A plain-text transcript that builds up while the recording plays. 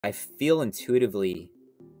I feel intuitively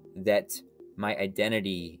that my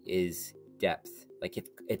identity is depth. Like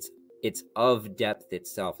it's of depth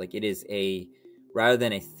itself. Like it is rather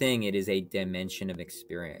than a thing, it is a dimension of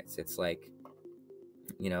experience. It's like,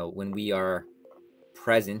 when we are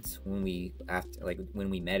present, when we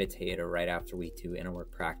meditate or right after we do inner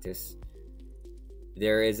work practice,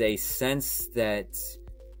 there's a sense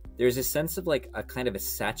of like a kind of a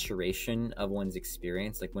saturation of one's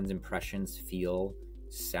experience. Like one's impressions feel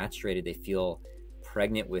saturated. They feel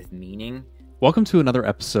pregnant with meaning. Welcome to another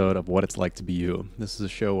episode of What It's Like to Be You. This is a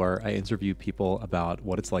show where I interview people about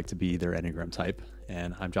what it's like to be their Enneagram type,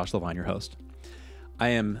 and I'm Josh Levine, your host. I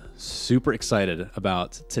am super excited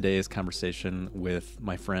about today's conversation with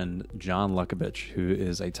my friend John Luckovich, who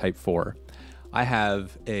is a type 4. I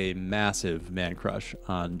have a massive man crush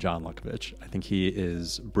on John Luckovich. I think he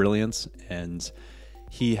is brilliant, and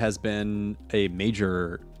he has been a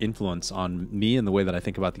major influence on me in the way that I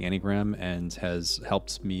think about the Enneagram, and has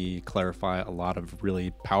helped me clarify a lot of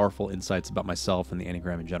really powerful insights about myself and the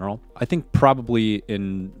Enneagram in general. I think probably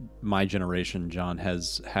in my generation, John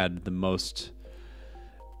has had the most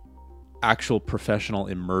actual professional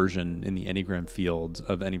immersion in the Enneagram field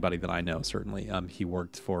of anybody that I know, certainly. He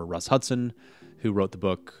worked for Russ Hudson, who wrote the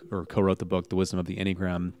book, or co-wrote the book, The Wisdom of the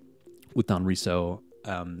Enneagram, with Don Riso,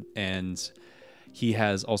 and he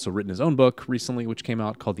has also written his own book recently, which came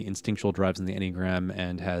out, called The Instinctual Drives in the Enneagram,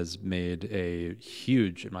 and has made a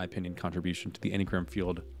huge, in my opinion, contribution to the Enneagram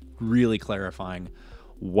field, really clarifying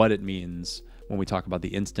what it means when we talk about the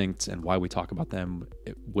instincts and why we talk about them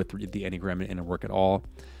with the Enneagram and inner work at all.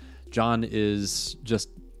 John is just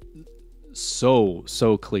so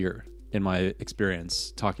clear in my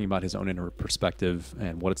experience, talking about his own inner perspective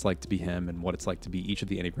and what it's like to be him and what it's like to be each of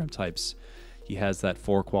the Enneagram types. He has that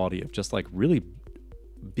 4 quality of just like really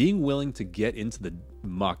being willing to get into the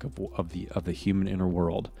muck of the human inner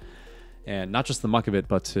world, and not just the muck of it,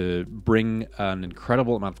 but to bring an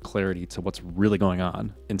incredible amount of clarity to what's really going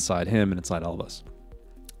on inside him and inside all of us.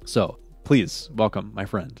 So please welcome my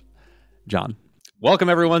friend, John. Welcome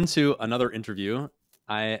everyone to another interview.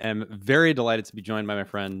 I am very delighted to be joined by my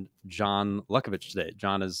friend, John Luckovich, today.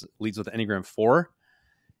 John leads with Enneagram 4.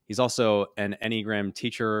 He's also an Enneagram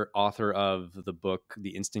teacher, author of the book,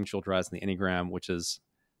 The Instinctual Drives in the Enneagram, which is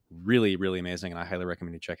really, really amazing, and I highly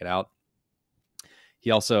recommend you check it out.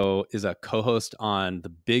 He also is a co-host on the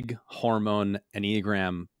Big Hormone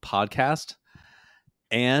Enneagram podcast,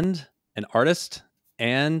 and an artist,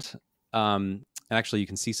 and actually you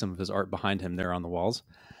can see some of his art behind him there on the walls.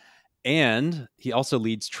 And he also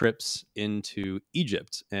leads trips into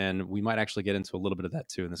Egypt, and we might actually get into a little bit of that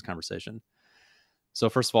too in this conversation. So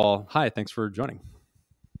first of all, hi, thanks for joining.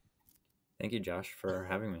 Thank you, Josh, for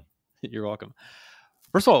having me. You're welcome.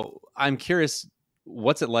 First of all, I'm curious,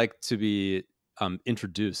 what's it like to be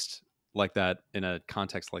introduced like that in a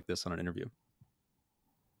context like this on an interview?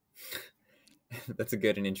 That's a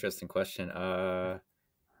good and interesting question. There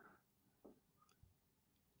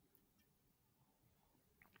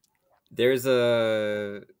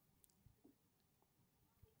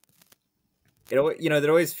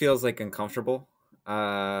always feels like uncomfortable.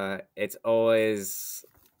 It's always,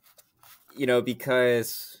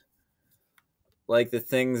 because like the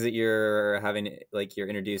things that you're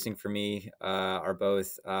introducing for me are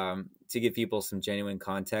both to give people some genuine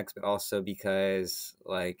context, but also because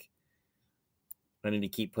like I need to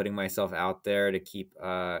keep putting myself out there to keep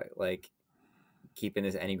keeping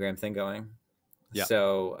this Enneagram thing going. Yeah.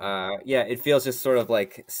 So it feels just sort of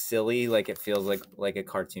like silly, like it feels like a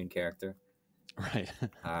cartoon character. Right.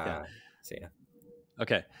 Yeah. So yeah.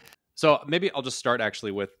 Okay. So maybe I'll just start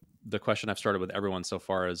actually with the question I've started with everyone so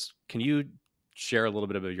far is, can you share a little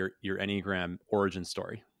bit about your Enneagram origin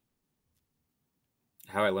story?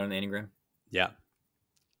 How I learned the Enneagram? Yeah.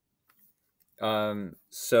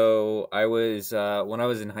 So I was, when I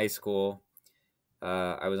was in high school,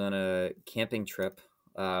 I was on a camping trip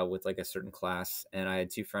with like a certain class, and I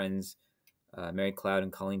had 2 friends, Mary Cloud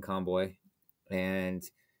and Colleen Comboy, and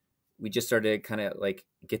we just started kind of like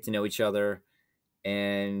get to know each other.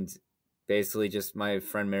 And basically just my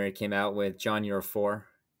friend Mary came out with, John, you're a 4.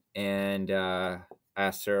 And I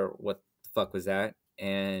asked her what the fuck was that,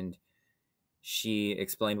 and she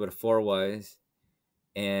explained what a 4 was.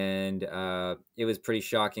 And it was pretty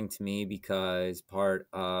shocking to me, because part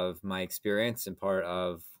of my experience and part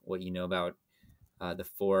of what you know about the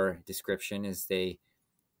 4 description is they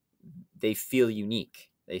feel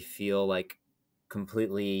unique. They feel like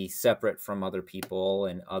completely separate from other people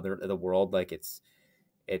and the world. Like it's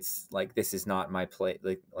like, this is not my place.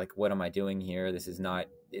 Like what am I doing here? This is not.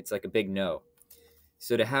 It's like a big no.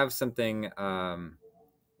 So to have something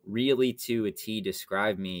really to a T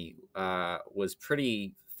describe me was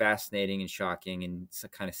pretty fascinating and shocking and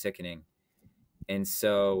kind of sickening. And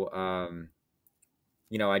so,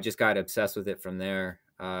 I just got obsessed with it from there.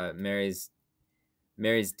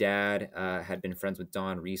 Mary's dad had been friends with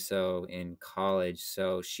Don Riso in college,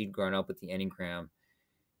 so she'd grown up with the Enneagram,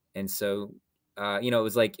 and so it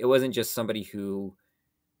was like it wasn't just somebody who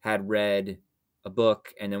had read a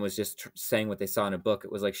book and then was just saying what they saw in a book.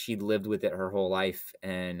 It was like she'd lived with it her whole life,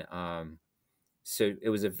 and so it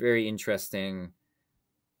was a very interesting.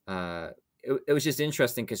 It was just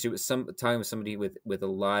interesting because she was talking with somebody with a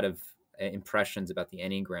lot of impressions about the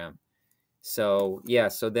Enneagram. So yeah,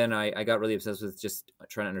 so then I got really obsessed with just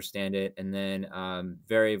trying to understand it, and then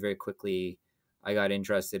very very quickly I got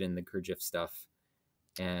interested in the Gurdjieff stuff,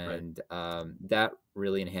 Right. and that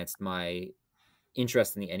really enhanced my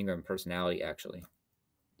interest in the Enneagram personality, actually.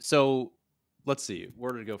 So let's see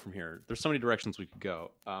where to go from here. There's so many directions we could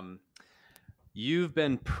go. You've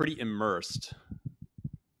been pretty immersed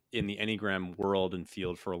in the Enneagram world and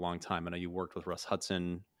field for a long time. I know you worked with Russ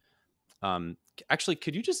Hudson. Actually,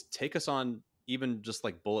 could you just take us on even just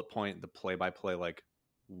like bullet point the play by play? Like,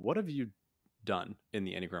 what have you done in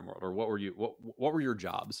the Enneagram world, or what were your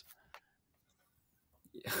jobs?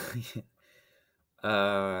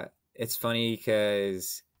 It's funny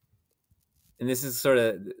because, and this is sort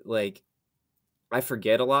of like I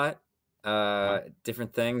forget a lot, Uh-huh.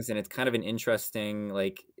 different things, and it's kind of an interesting,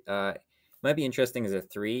 like, it might be interesting as a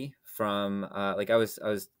three from, like, I was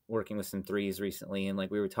working with some threes recently, and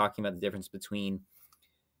like we were talking about the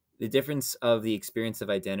difference of the experience of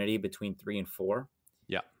identity between three and four,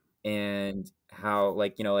 Yeah. and how,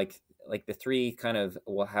 like, like the three kind of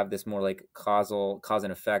will have this more like cause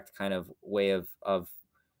and effect kind of way of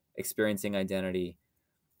experiencing identity.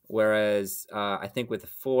 Whereas I think with the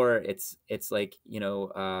four, it's like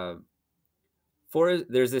four.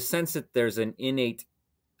 There's a sense that there's an innate,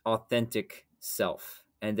 authentic self,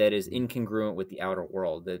 and that is Mhm. incongruent with the outer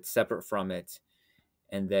world. That's separate from it,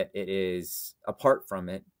 and that it is apart from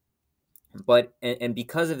it. But and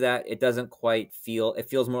because of that, it doesn't quite feel. It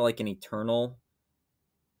feels more like an eternal,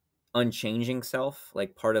 unchanging self.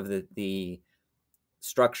 Like part of the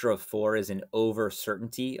structure of four is an over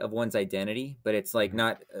certainty of one's identity, but it's like Mhm.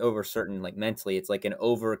 not over certain like mentally. It's like an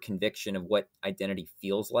over conviction of what identity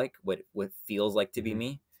feels like, what feels like to be Mhm.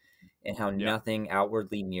 me, and how Yeah. nothing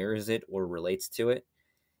outwardly mirrors it or relates to it.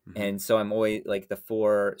 Mhm. And so I'm always like the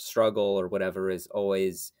four struggle or whatever is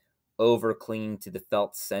always over clinging to the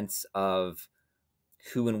felt sense of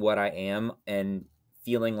who and what I am, and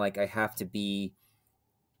feeling like I have to be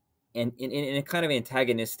in a kind of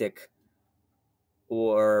antagonistic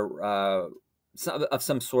or of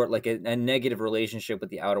some sort, like a negative relationship with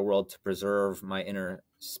the outer world to preserve my inner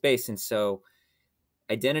space. And so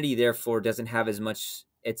identity therefore doesn't have as much.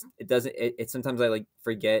 It doesn't. It sometimes I like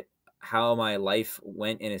forget how my life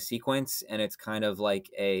went in a sequence, and it's kind of like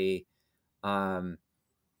a um,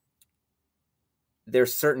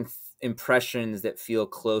 there's certain impressions that feel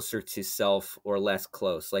closer to self or less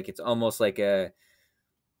close. Like it's almost like uh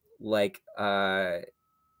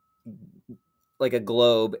like a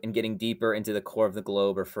globe, and getting deeper into the core of the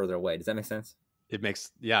globe or further away. Does that make sense? It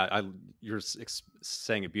makes, yeah. You're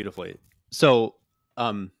saying it beautifully. So,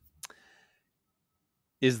 um,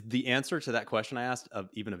 is the answer to that question I asked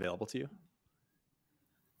even available to you?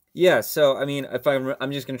 Yeah. So, I mean, if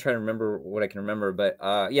I'm just going to try to remember what I can remember, but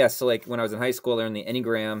yeah. So, like when I was in high school, I learned the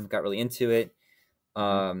Enneagram, got really into it. Hmm.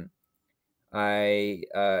 Um, I,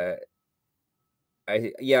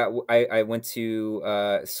 yeah, I went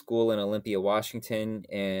to school in Olympia, Washington,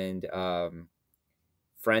 and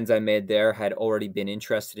friends I made there had already been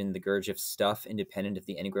interested in the Gurdjieff stuff, independent of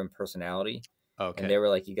the Enneagram personality. And Okay. they were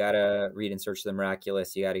like, you got to read In Search of the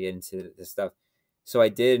Miraculous. You got to get into this stuff. So I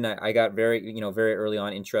did. And I got very early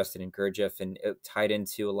on interested in Gurdjieff, and it tied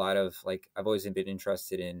into a lot of like, I've always been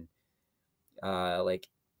interested in uh, like,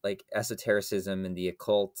 like esotericism and the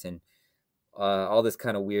occult, and all this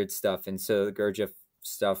kind of weird stuff. And so the Gurdjieff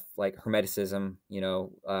stuff, like Hermeticism,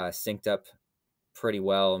 synced up pretty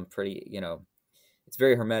well, and pretty, it's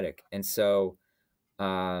very hermetic. And so,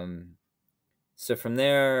 um, so from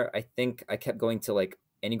there, I think I kept going to like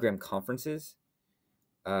Enneagram conferences,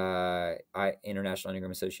 I International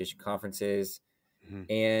Enneagram Association conferences, Hmm.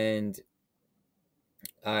 and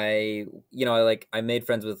I made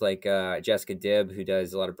friends with like Jessica Dibb, who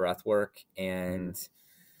does a lot of breath work, Hmm. and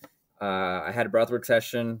I had a breathwork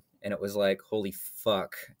session, and it was like, holy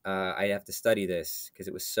fuck, I have to study this because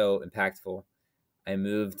it was so impactful. I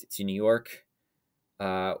moved to New York,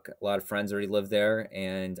 A lot of friends already live there,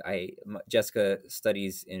 and Jessica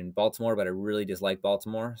studies in Baltimore, but I really dislike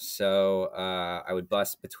Baltimore. So I would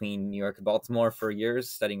bus between New York and Baltimore for years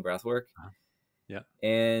studying breathwork. Yeah.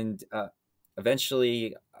 And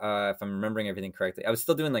eventually, if I'm remembering everything correctly, I was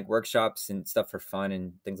still doing like workshops and stuff for fun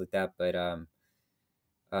and things like that. But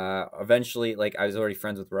eventually, like I was already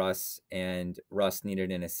friends with Russ, and Russ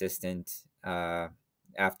needed an assistant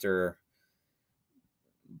after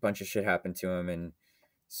a bunch of shit happened to him. And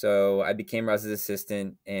so I became Russ's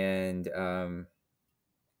assistant, and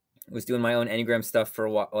was doing my own Enneagram stuff for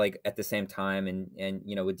a while, like at the same time, and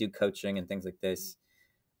would do coaching and things like this.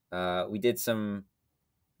 We did some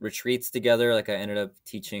retreats together. Like I ended up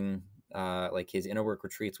teaching like his inner work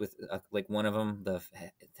retreats with like one of them, the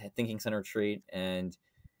Thinking Center retreat, and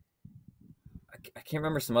I can't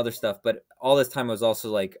remember some other stuff. But all this time I was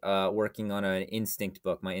also like working on an instinct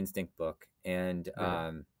book, my instinct book, Right.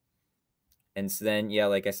 and so then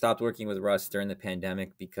like I stopped working with Russ during the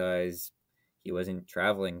pandemic because he wasn't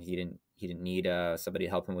traveling. He didn't need somebody to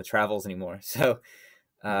help him with travels anymore.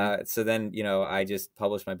 Mhm. So then, I just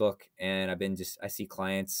published my book, and I see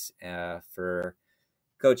clients for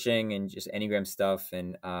coaching and just Enneagram stuff.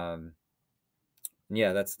 And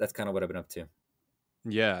yeah, that's kind of what I've been up to.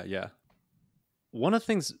 Yeah, yeah. One of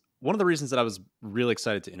the reasons that I was really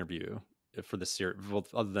excited to interview for this series, well,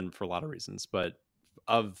 other than for a lot of reasons, but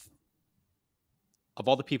of of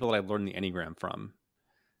all the people that I learned the Enneagram from,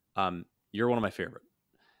 you're one of my favorite.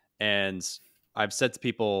 And I've said to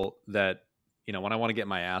people that, when I want to get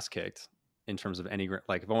my ass kicked in terms of Enneagram,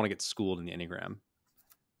 like if I want to get schooled in the Enneagram,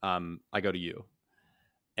 I go to you.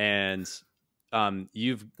 And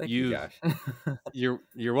you've Thank you, you've Josh. you're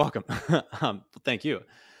welcome. Thank you.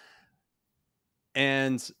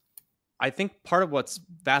 And I think part of what's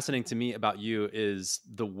fascinating to me about you is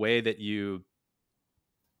the way that you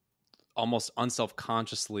almost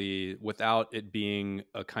unself-consciously, without it being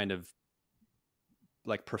a kind of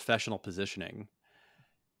like professional positioning,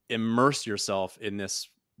 immerse yourself in this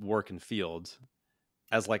work and field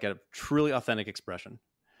as like a truly authentic expression.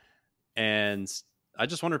 And I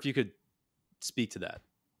just wonder if you could speak to that.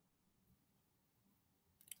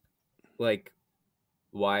 Like,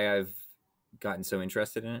 why I've gotten so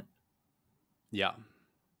interested in it. Yeah.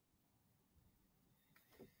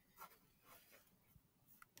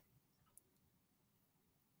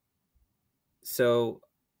 So,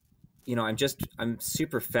 I'm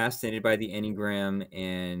super fascinated by the Enneagram,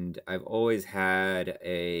 and I've always had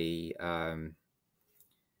a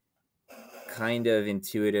kind of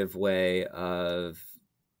intuitive way of,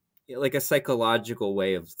 like, a psychological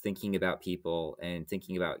way of thinking about people and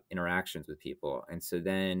thinking about interactions with people. And so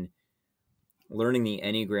then learning the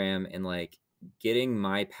Enneagram and like getting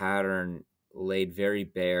my pattern laid very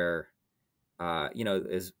bare,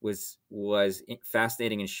 was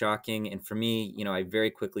fascinating and shocking. And for me, I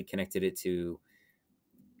very quickly connected it to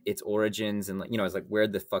its origins, and I was like,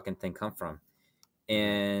 where'd the fucking thing come from? Mm-hmm.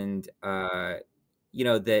 And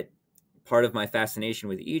that part of my fascination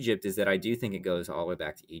with Egypt is that I do think it goes all the way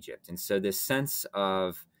back to Egypt. And so this sense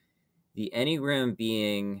of the Enneagram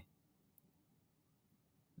being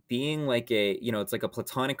like it's like a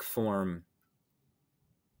platonic form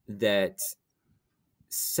that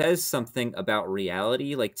says something about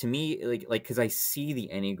reality. Like, to me, like because I see the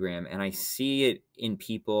Enneagram and I see it in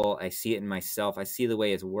people, I see it in myself, I see the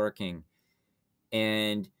way it's working.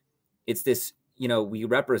 And it's this, we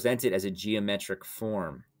represent it as a geometric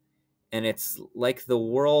form. And it's like the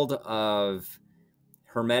world of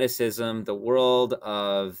Hermeticism, the world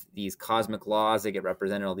of these cosmic laws that get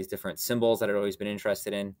represented, all these different symbols that I've always been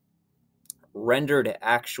interested in, rendered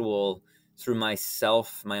actual through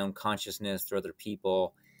myself, my own consciousness, through other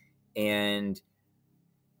people. And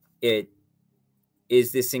it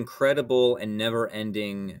is this incredible and never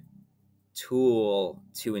ending tool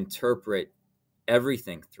to interpret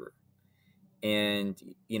everything through. And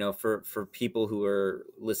for people who are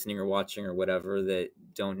listening or watching or whatever that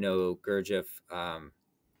don't know Gurdjieff,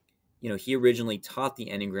 he originally taught the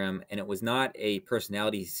Enneagram, and it was not a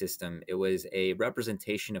personality system. It was a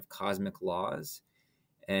representation of cosmic laws.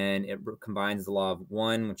 And it combines the law of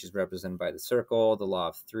one, which is represented by the circle, the law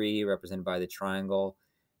of three, represented by the triangle,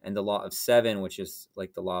 and the law of seven, which is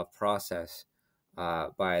like the law of process,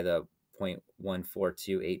 by the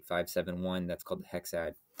 0.1428571. That's called the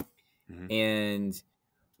hexad. Mm-hmm. And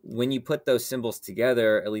when you put those symbols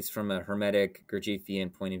together, at least from a Hermetic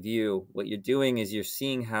Gurdjieffian point of view, what you're doing is you're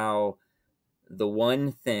seeing how the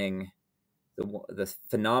one thing, the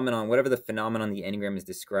phenomenon, whatever the phenomenon the Enneagram is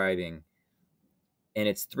describing, and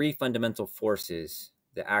its three fundamental forces,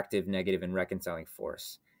 the active, negative, and reconciling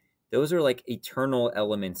force, those are like eternal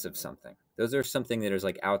elements of something. Those are something that is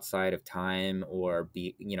like outside of time, or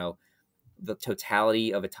the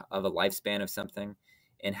totality of a lifespan of something,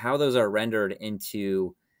 and how those are rendered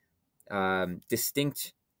into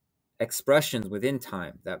distinct expressions within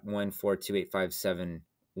time, that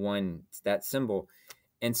 1428571, that symbol.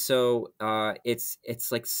 And so it's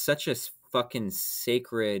like such a fucking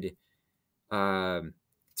sacred, to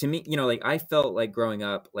me, like I felt like growing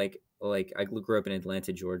up, like I grew up in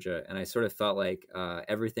Atlanta, Georgia, and I sort of felt like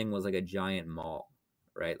everything was like a giant mall,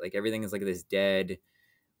 right? Like everything is like this dead,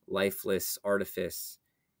 lifeless artifice.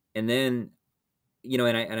 And then,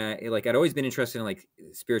 and I like, I'd always been interested in like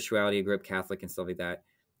spirituality. I grew up Catholic and stuff like that.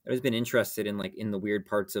 I've always been interested in like in the weird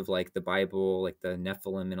parts of like the Bible, like the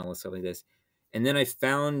Nephilim and all this stuff like this. And then I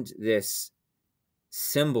found this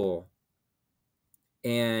symbol,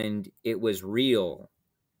 and it was real,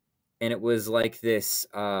 and it was like this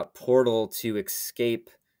portal to escape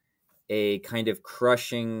a kind of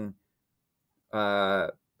crushing, uh,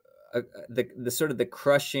 the sort of the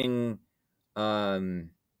crushing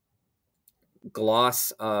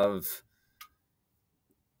gloss of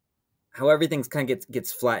how everything's kind of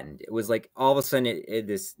gets flattened. It was like all of a sudden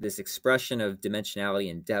this expression of dimensionality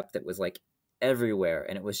and depth that was like everywhere,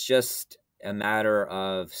 and it was just a matter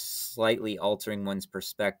of slightly altering one's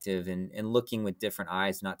perspective and looking with different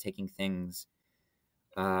eyes, not taking things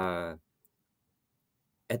at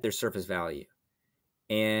their surface value.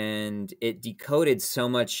 And it decoded so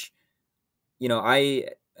much, because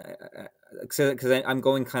I'm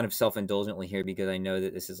going kind of self-indulgently here, because I know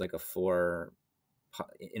that this is like a 4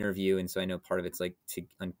 interview, and so I know part of it's like to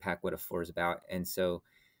unpack what a 4 is about. And so,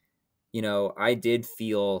 I did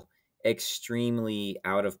feel extremely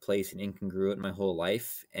out of place and incongruent my whole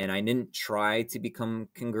life, and I didn't try to become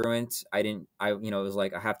congruent. It was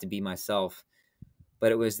like I have to be myself,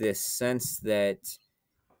 but it was this sense that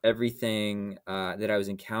everything that I was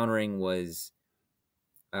encountering was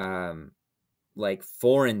like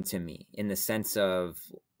foreign to me, in the sense of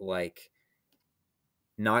like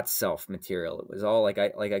not self material. It was all like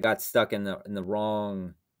I got stuck in the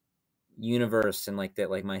wrong universe, and like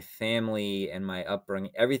that, like my family and my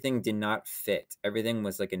upbringing, everything did not fit. Everything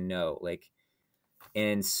was like a no, like.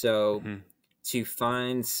 And so to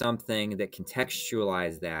find something that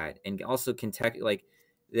contextualized that, and also like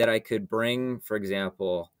that I could bring, for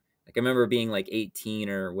example, like I remember being like 18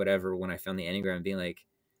 or whatever when I found the Enneagram, and being like,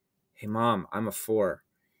 hey mom, I'm a 4,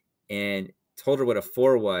 and told her what a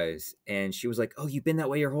 4 was, and she was like, oh, you've been that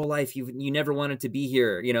way your whole life, you never wanted to be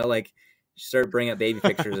here, like she started bringing up baby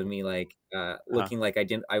pictures of me, like looking like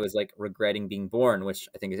I was like regretting being born, which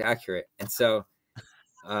I think is accurate. And so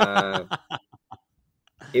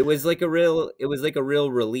it was like a real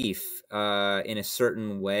relief in a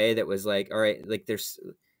certain way, that was like, all right, like there's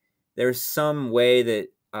some way that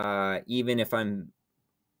even if I'm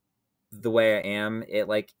the way I am,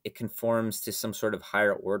 it conforms to some sort of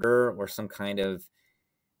higher order, or some kind of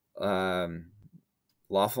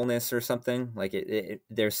lawfulness or something. Like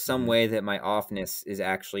there's some way that my offness is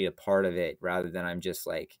actually a part of it, rather than I'm just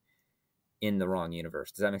like in the wrong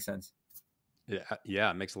universe. Does that make sense?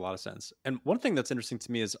 Yeah, it makes a lot of sense. And one thing that's interesting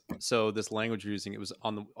to me is, so this language you're using, it was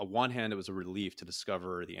on one hand, it was a relief to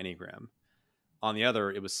discover the Enneagram. On the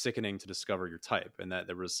other, it was sickening to discover your type, and that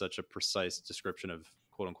there was such a precise description of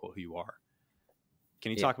quote unquote who you are.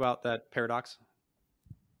 Can you talk about that paradox?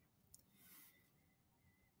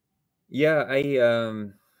 Yeah,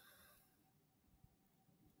 it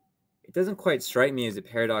doesn't quite strike me as a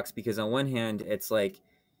paradox, because on one hand, it's like,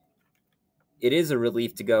 it is a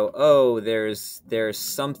relief to go, oh, there's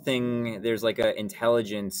something, there's like a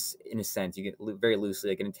intelligence, in a sense, you get very loosely,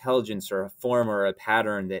 like an intelligence or a form or a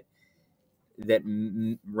pattern that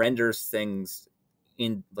renders things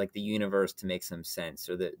in like the universe to make some sense,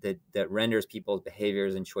 or that renders people's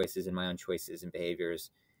behaviors and choices, and my own choices and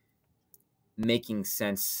behaviors, making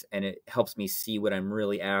sense, and it helps me see what I'm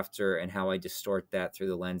really after, and how I distort that through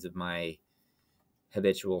the lens of my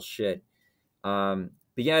habitual shit. But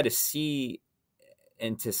yeah, to see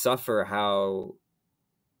and to suffer how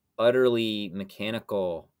utterly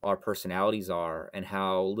mechanical our personalities are, and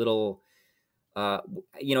how little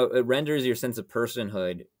it renders your sense of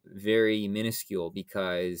personhood very minuscule,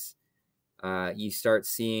 because you start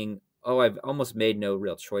seeing, oh, I've almost made no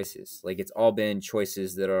real choices. Like it's all been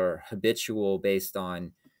choices that are habitual, based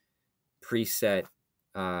on preset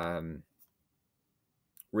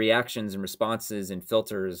reactions and responses and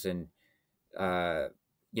filters, and that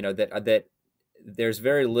there's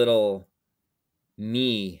very little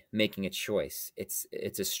me making a choice. It's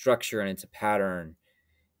a structure, and it's a pattern.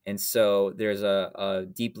 And so there's a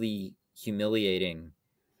deeply humiliating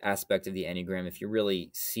aspect of the Enneagram, if you're really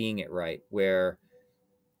seeing it right, where,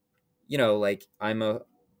 you know, like I'm a,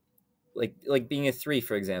 like being a 3,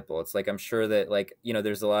 for example, it's like, I'm sure that, like, you know,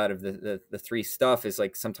 there's a lot of the 3 stuff is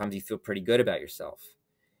like, sometimes you feel pretty good about yourself.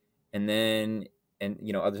 And then, and,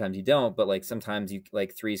 you know, other times you don't, but like sometimes you,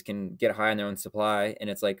 like, 3s can get high on their own supply, and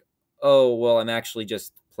it's like, oh, well, I'm actually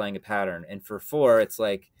just playing a pattern. And for 4, it's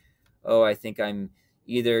like, oh, I think I'm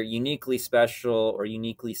either uniquely special or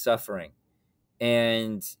uniquely suffering.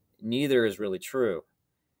 And neither is really true.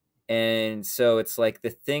 And so it's like, the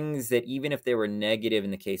things that, even if they were negative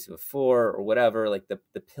in the case of a 4 or whatever, like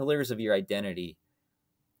the pillars of your identity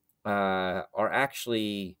are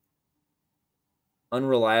actually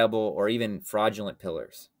unreliable or even fraudulent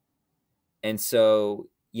pillars. And so,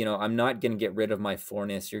 you know, I'm not going to get rid of my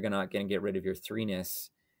 4-ness. You're not going to get rid of your 3-ness.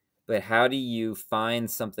 But how do you find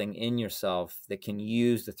something in yourself that can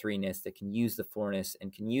use the 3-ness, that can use the 4-ness,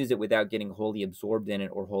 and can use it without getting wholly absorbed in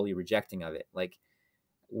it or wholly rejecting of it? Like,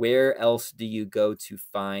 where else do you go to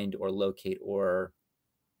find or locate or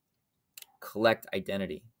collect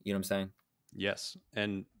identity? You know what I'm saying? Yes.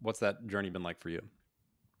 And what's that journey been like for you?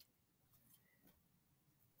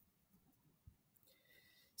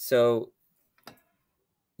 So,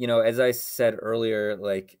 you know, as I said earlier,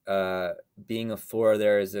 like, being a 4,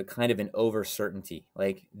 there is a kind of an over certainty.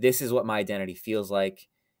 Like, this is what my identity feels like,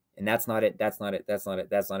 and that's not it. That's not it. That's not it.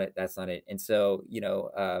 That's not it. That's not it. And so, you know,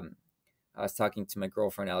 I was talking to my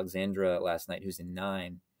girlfriend Alexandra last night, who's in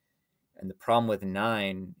 9, and the problem with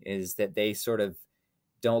 9 is that they sort of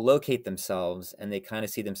don't locate themselves, and they kind of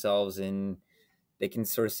see themselves in. They can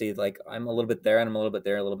sort of see, like, I'm a little bit there, and I'm a little bit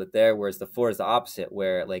there, a little bit there. Whereas the 4 is the opposite,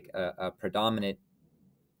 where, like, a predominant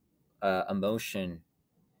emotion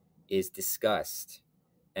is disgust,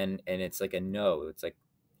 and it's like a no. It's like,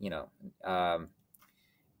 you know,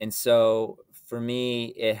 and so for me,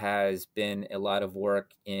 it has been a lot of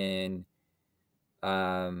work in,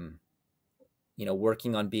 um, you know,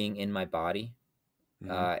 working on being in my body,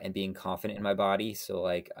 Mm-hmm. and being confident in my body. So,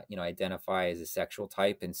 like, you know, I identify as a sexual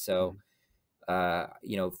type, and so, Mm-hmm.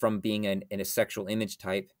 you know, from being in a sexual image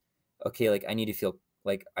type, okay, like, I need to feel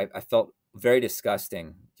like, I felt very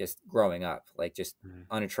disgusting just growing up, like, just Mm-hmm.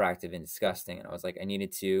 unattractive and disgusting. And I was like, I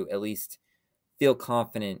needed to at least feel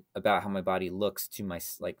confident about how my body looks to my,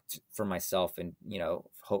 like, for myself, and, you know,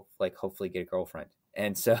 hopefully get a girlfriend.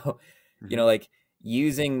 And so, you Mm-hmm. know, like,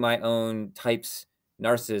 using my own type's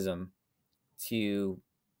narcissism to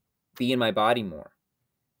be in my body more,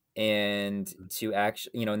 and to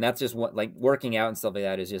actually, you know, and that's just what, like, working out and stuff like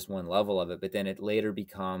that is just one level of it. But then it later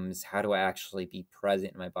becomes, how do I actually be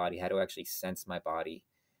present in my body? How do I actually sense my body?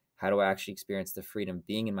 How do I actually experience the freedom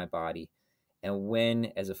being in my body? And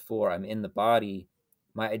when, as a 4, I'm in the body,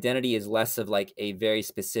 my identity is less of like a very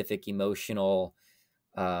specific emotional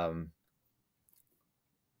um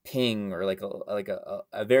ping, or like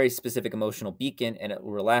a very specific emotional beacon, and it will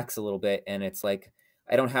relax a little bit, and it's like,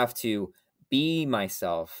 I don't have to be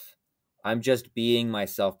myself. I'm just being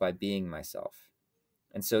myself by being myself.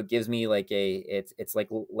 And so it gives me like it's like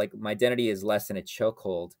my identity is less in a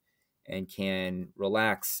chokehold and can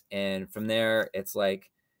relax. And from there, it's like,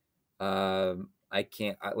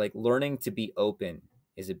 like, learning to be open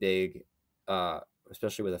is a big, uh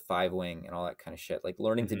especially with a 5 wing and all that kind of shit. Like,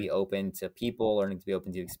 learning to Mm-hmm. be open to people, learning to be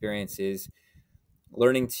open to experiences,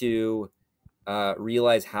 learning to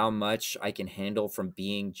realize how much I can handle from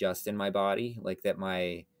being just in my body, like, that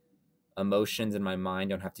my emotions and my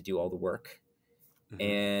mind don't have to do all the work. Mm-hmm.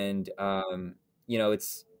 And you know,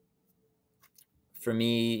 it's, for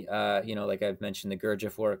me, you know, like I've mentioned, the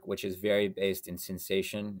Gurdjieff work, which is very based in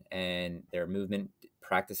sensation, and their movement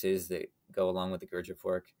practices that go along with the Gurdjieff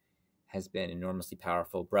work, has been enormously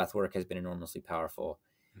powerful. Breath work has been enormously powerful.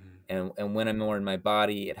 And when I'm more in my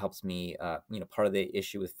body, it helps me. You know, part of the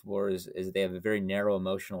issue with 4s is they have a very narrow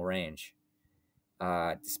emotional range.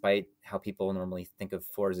 Despite how people normally think of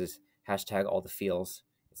 4s as hashtag all the feels,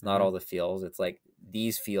 it's not Mm-hmm. all the feels. It's like,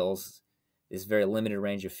 these feels, this very limited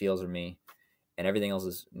range of feels are me, and everything else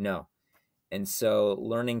is no. And so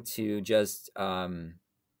learning to just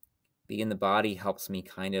be in the body helps me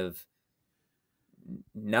kind of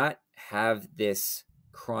not have this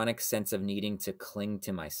chronic sense of needing to cling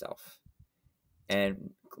to myself,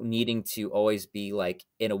 and needing to always be like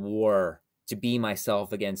in a war to be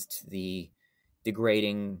myself against the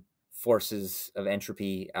degrading forces of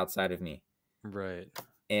entropy outside of me. Right.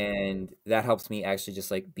 And that helps me actually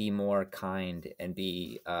just like be more kind, and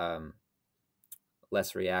be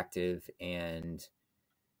less reactive, and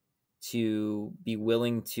to be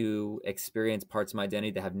willing to experience parts of my identity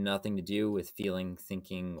that have nothing to do with feeling,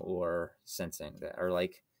 thinking, or sensing, that are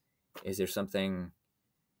like, is there something,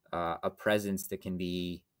 a presence that can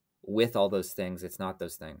be with all those things, it's not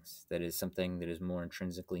those things. That is something that is more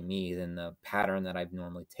intrinsically me than the pattern that I've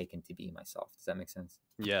normally taken to be myself. Does that make sense?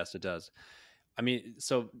 Yes, it does. I mean,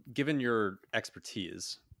 so given your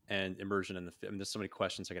expertise and immersion in I mean, there's so many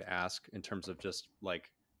questions I could ask in terms of just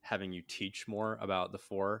like having you teach more about the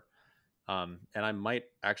four. And I might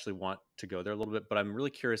actually want to go there a little bit, but I'm really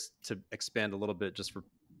curious to expand a little bit just for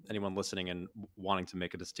anyone listening and wanting to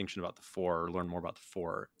make a distinction about the four or learn more about the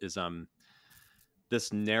four is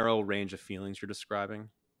this narrow range of feelings you're describing.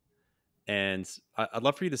 And I'd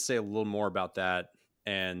love for you to say a little more about that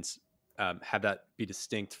and have that be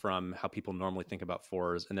distinct from how people normally think about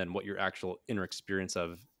fours, and then what your actual inner experience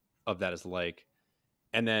of that is like.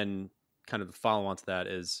 And then kind of the follow on to that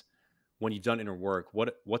is when you've done inner work,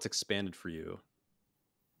 what's expanded for you?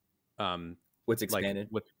 What's Like expanded?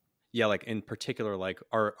 with yeah, like in particular, like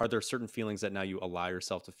are there certain feelings that now you allow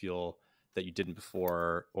yourself to feel that you didn't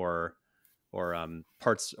before, or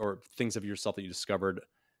parts or things of yourself that you discovered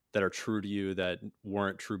that are true to you that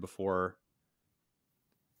weren't true before?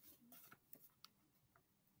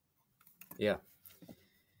 Yeah.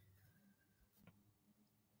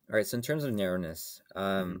 All right. So in terms of narrowness,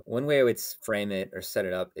 one way I would frame it or set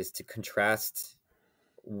it up is to contrast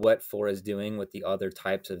what four is doing with the other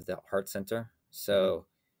types of the heart center. So,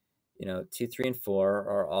 2, 3, and 4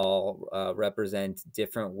 are all represent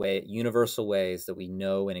different universal ways that we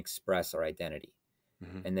know and express our identity.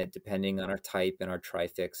 Mm-hmm. And that depending on our type and our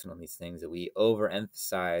trifix and on these things, that we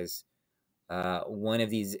overemphasize one of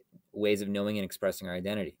these ways of knowing and expressing our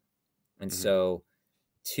identity. And so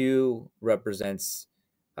 2 represents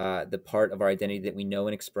the part of our identity that we know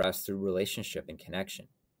and express through relationship and connection.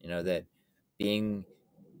 That being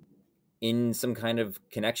in some kind of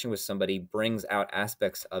connection with somebody brings out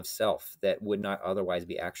aspects of self that would not otherwise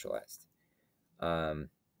be actualized.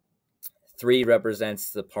 3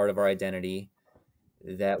 represents the part of our identity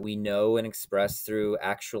that we know and express through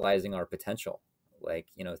actualizing our potential. Like,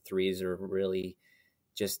 3s are really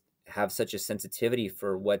just have such a sensitivity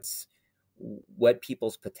for what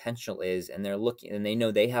people's potential is, and they're looking, and they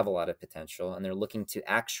know they have a lot of potential, and they're looking to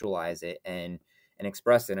actualize it and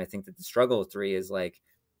express it. And I think that the struggle with 3 is like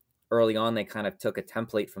early on they kind of took a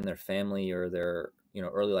template from their family or their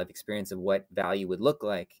early life experience of what value would look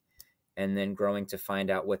like, and then growing to find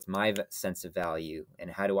out what's my sense of value and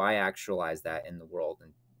how do I actualize that in the world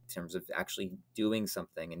in terms of actually doing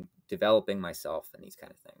something and developing myself and these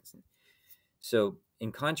kind of things. And so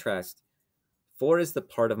in contrast, 4 is the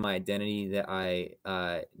part of my identity that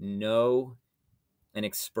I know and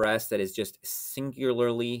express that is just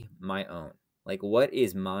singularly my own. Like, what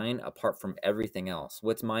is mine apart from everything else?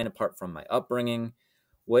 What's mine apart from my upbringing?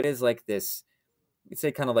 What is like this, you'd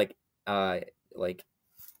say kind of like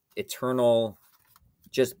eternal,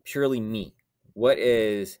 just purely me? What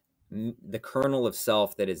is the kernel of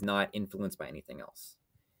self that is not influenced by anything else?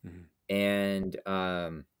 And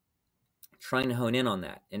trying to hone in on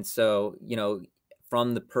that. And so,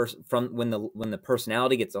 from when the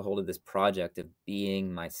personality gets a hold of this project of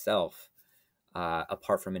being myself,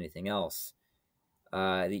 apart from anything else,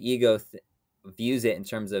 the ego views it in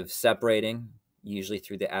terms of separating, usually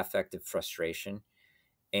through the affect of frustration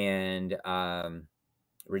and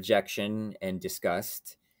rejection and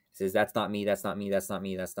disgust. It says, that's not me, that's not me, that's not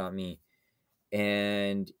me, that's not me.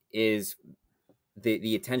 And is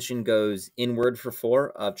the attention goes inward for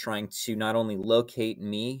 4 of trying to not only locate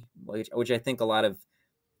me, which I think a lot of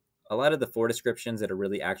the 4 descriptions that are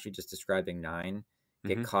really actually just describing 9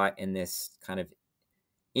 get caught in this kind of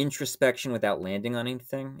introspection without landing on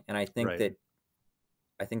anything. And I think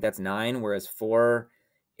that's 9, whereas 4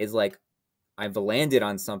 is like, I've landed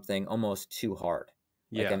on something almost too hard.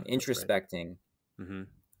 Like, I'm introspecting,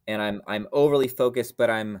 and I'm overly focused, but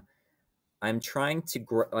I'm trying to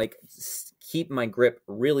keep my grip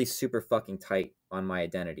really super fucking tight on my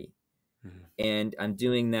identity. And I'm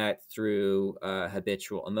doing that through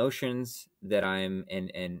habitual emotions that I'm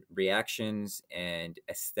and reactions and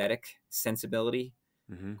aesthetic sensibility.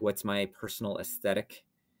 What's my personal aesthetic?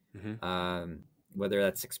 Whether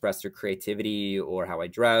that's expressed through creativity or how I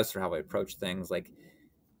dress or how I approach things, like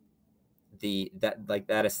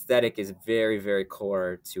that aesthetic is very, very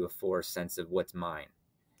core to a 4 sense of what's mine.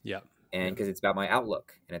 And because it's about my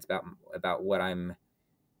outlook, and it's about what I'm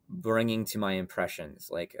bringing to my impressions.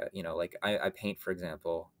 Like, like I paint, for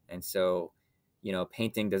example. And so,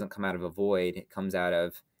 painting doesn't come out of a void. It comes out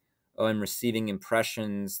of, I'm receiving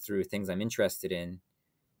impressions through things I'm interested in.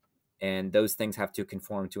 And those things have to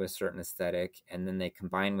conform to a certain aesthetic. And then they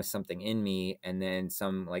combine with something in me. And then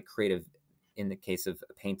some like creative, in the case of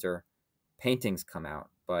a painter, paintings come out.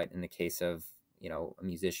 But in the case of, a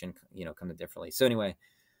musician, come differently. So anyway,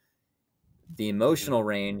 The Mhm. emotional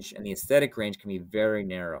range and the aesthetic range can be very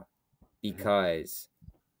narrow Mhm. because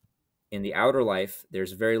in the outer life,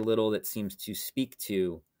 there's very little that seems to speak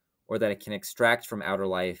to or that it can extract from outer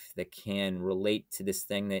life that can relate to this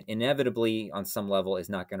thing that inevitably, on some level, is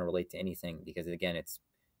not going to relate to anything because, again, it's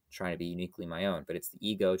trying to be uniquely my own, but it's the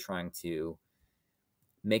ego trying to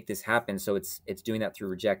make this happen. So it's doing that through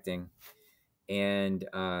rejecting. And,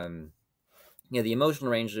 the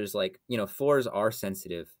emotional range, there's like, fours are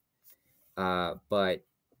sensitive, but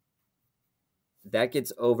that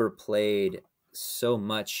gets overplayed so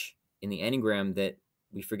much in the Enneagram that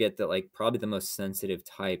we forget that like probably the most sensitive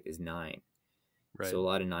type is nine. Right. So a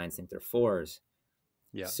lot of nines think they're fours.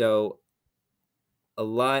 Yeah. So a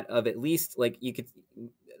lot of, at least like you could,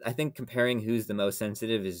 I think comparing who's the most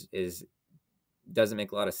sensitive is doesn't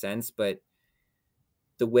make a lot of sense, but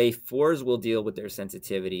the way fours will deal with their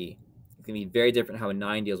sensitivity is going to be very different how a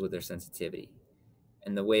nine deals with their sensitivity.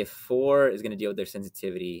 And the way a four is going to deal with their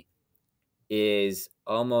sensitivity is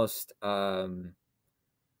almost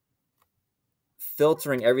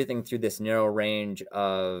filtering everything through this narrow range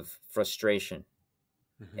of frustration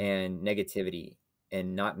Mhm. and negativity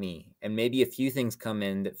and not me. And maybe a few things come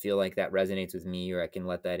in that feel like that resonates with me, or I can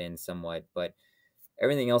let that in somewhat, but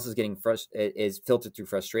everything else is getting is filtered through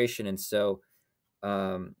frustration. And so,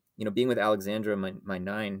 being with Alexandra, my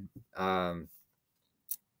nine,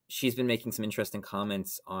 she's been making some interesting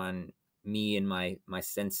comments on me and my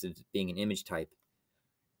sense of being an image type.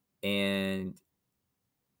 And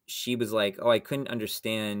she was like, "Oh, I couldn't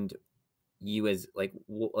understand you as like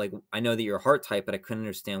I know that you're a heart type, but I couldn't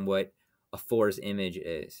understand what a four's image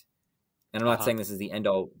is." And I'm not Uh-huh. saying this is the end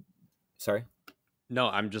all. Sorry. No,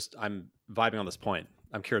 I'm vibing on this point.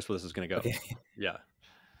 I'm curious where this is going to go. Okay. Yeah.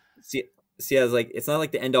 see, see, I was like, it's not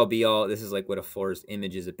like the end all be all. This is like what a four's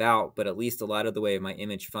image is about, but at least a lot of the way my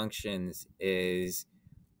image functions is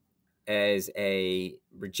as a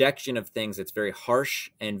rejection of things that's very harsh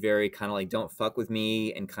and very kind of like don't fuck with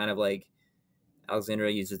me, and kind of like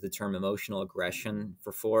Alexandra uses the term emotional aggression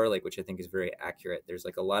for four, like, which I think is very accurate. There's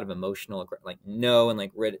like a lot of emotional, like no, and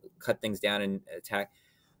like cut things down and attack,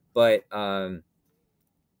 but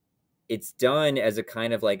it's done as a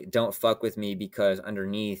kind of like don't fuck with me because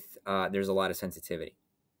underneath there's a lot of sensitivity.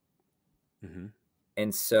 Mhm.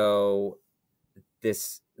 And so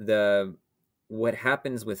the what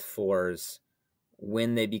happens with fours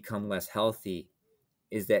when they become less healthy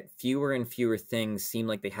is that fewer and fewer things seem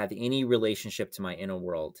like they have any relationship to my inner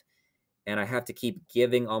world, and I have to keep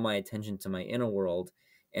giving all my attention to my inner world.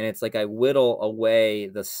 And it's like I whittle away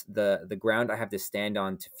the ground I have to stand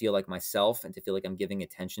on to feel like myself and to feel like I'm giving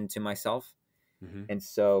attention to myself. Mhm. And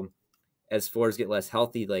so as fours get less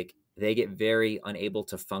healthy, like they get very unable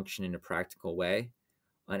to function in a practical way,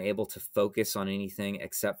 unable to focus on anything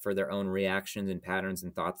except for their own reactions and patterns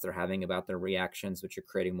and thoughts they're having about their reactions, which are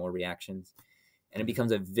creating more reactions. And it Mhm.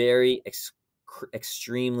 becomes a very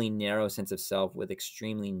extremely narrow sense of self with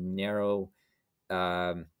extremely narrow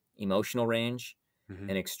emotional range, Mhm.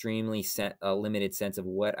 an extremely limited sense of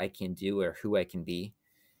what I can do or who I can be.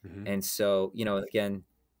 Mhm. And so, again,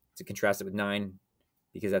 to contrast it with nine,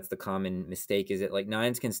 because that's the common mistake, is that like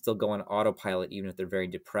nines can still go on autopilot even if they're very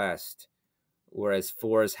depressed, whereas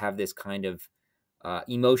fours have this kind of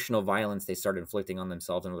emotional violence they start inflicting on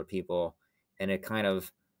themselves and other people, and a kind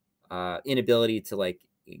of inability to like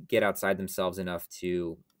get outside themselves enough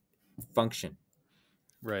to function.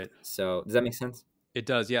 Right. So, does that make sense? It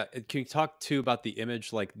does. Yeah. Can you talk too about the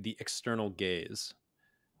image, like the external gaze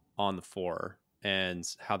on the four and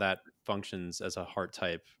how that functions as a heart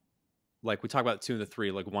type? Like we talk about two and the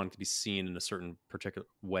three, like one to be seen in a certain particular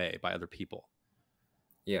way by other people.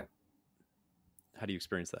 Yeah. How do you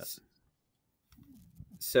experience that?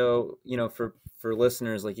 So, for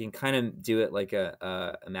listeners, like you can kind of do it like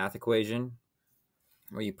a math equation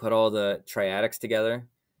where you put all the triadics together.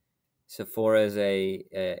 So, four is a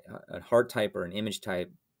heart type or an image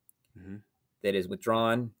type Mm-hmm. that is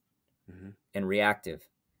withdrawn Mm-hmm. and reactive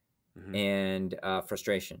Mm-hmm. and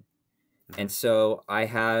frustration. Mm-hmm. And so I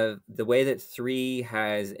have the way that three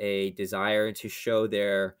has a desire to show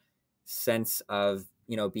their sense of,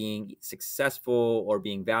 being successful or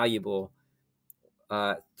being valuable.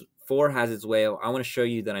 Four has its way of, I want to show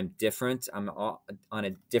you that I'm different. I'm on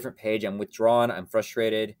a different page. I'm withdrawn. I'm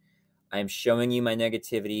frustrated. I'm showing you my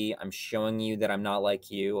negativity. I'm showing you that I'm not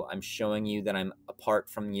like you. I'm showing you that I'm apart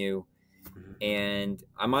from you. Mm-hmm. And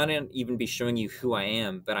I might not even be showing you who I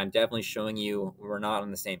am, but I'm definitely showing you we're not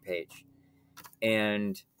on the same page.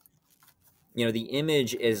 And the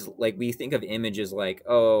image is like, we think of image as like,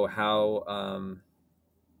 oh, how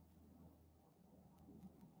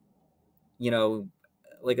you know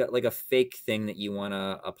like a fake thing that you want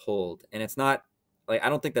to uphold, and it's not like, I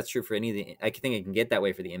don't think that's true for any of the. I think it can get that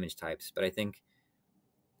way for the image types, but I think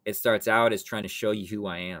it starts out as trying to show you who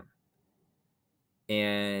I am,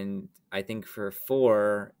 and I think for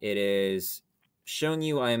 4 it is showing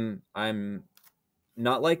you I'm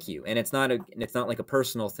not like you, and it's not like a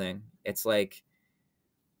personal thing. It's like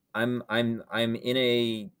I'm in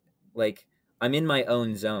a like I'm in my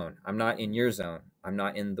own zone. I'm not in your zone. I'm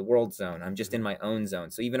not in the world zone. I'm just in Mhm. my own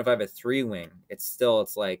zone. So even if I have a 3 wing,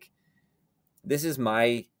 it's like this is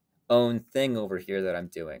my own thing over here that I'm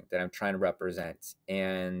doing, that I'm trying to represent.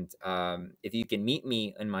 And if you can meet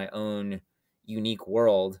me in my own unique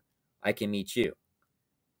world, I can meet you.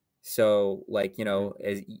 So, like, Mhm.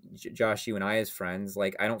 as Josh, you and I as friends,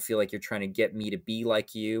 like, I don't feel like you're trying to get me to be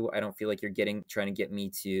like you. I don't feel like you're trying to get me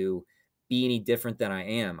to be any different than I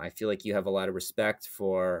am. I feel like you have a lot of respect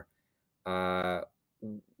for uh,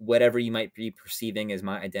 whatever you might be perceiving as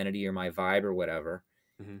my identity or my vibe or whatever,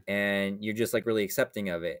 Mhm. and you're just like really accepting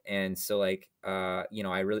of it. And so, like, I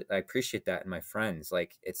appreciate that in my friends.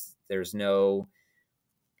 Like, there's no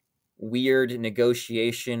weird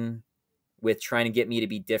negotiation with trying to get me to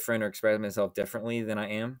be different or express myself differently than I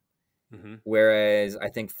am. Mhm. Whereas I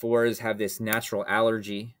think 4s have this natural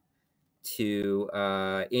allergy to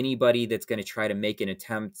anybody that's going to try to make an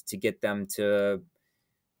attempt to get them to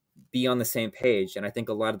be on the same page. And I think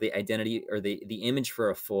a lot of the identity or the image for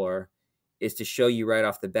a 4 is to show you right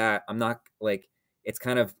off the bat. I'm not like, it's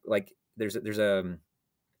kind of like there's a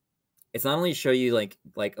it's not only show you like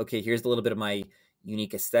okay, here's a little bit of my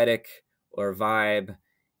unique aesthetic or vibe,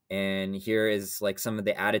 and here is like some of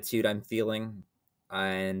the attitude I'm feeling,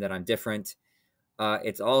 and that I'm different.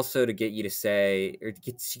 It's also to get you to say, or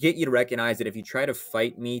to get you to recognize that if you try to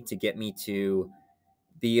fight me to get me to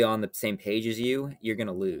be on the same page as you, you're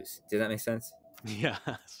gonna lose. Does that make sense?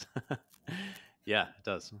 Yes. Yeah, it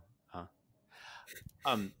does. Uh,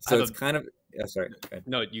 I So have it's a kind of, oh, sorry, go ahead.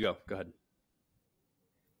 no. You go. Go ahead.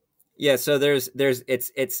 Yeah, so there's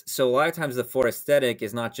it's so a lot of times the 4 aesthetic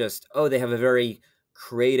is not just, oh, they have a very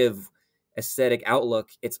creative aesthetic outlook.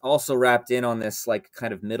 It's also wrapped in on this like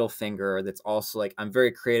kind of middle finger that's also like, I'm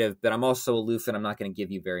very creative, but I'm also aloof and I'm not going to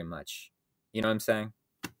give you very much. You know what I'm saying?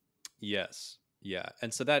 Yes. Yeah.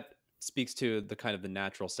 And so that speaks to the kind of the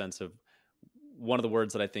natural sense of one of the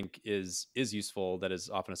words that I think is useful that is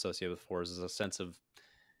often associated with 4s is a sense of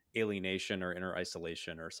alienation or inner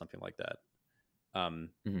isolation or something like that. Um,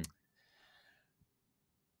 Hmm.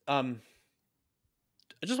 um,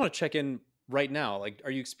 I just want to check in right now. Like, how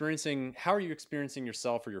are you experiencing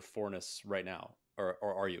yourself or your 4ness right now? Or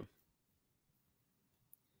are you?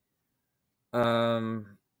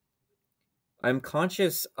 Um, I'm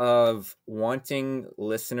conscious of wanting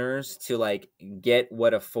listeners to like get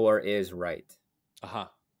what a 4 is right Uh-huh.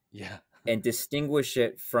 Yeah. and distinguish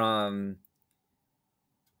it from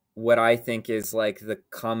what I think is like the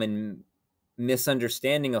common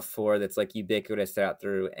misunderstanding of 4 that's like ubiquitous out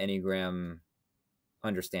through Enneagram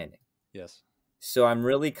understanding. Yes. So I'm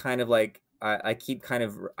really kind of like, I keep kind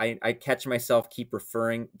of, I catch myself keep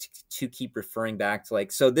referring back to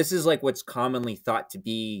like, so this is like what's commonly thought to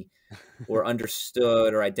be or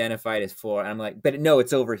understood or identified as 4. And I'm like, but no,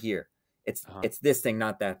 it's over here. Uh-huh. It's this thing,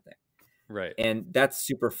 not that thing. Right. And that's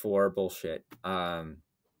super 4 bullshit.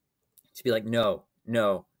 To be like, no,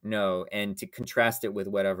 no, no, and to contrast it with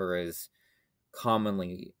whatever is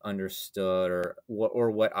commonly understood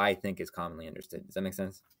or what I think is commonly understood. Does that make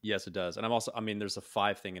sense? Yes, it does. And I'm also, I mean, there's a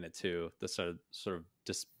 5 thing in it too. The sort of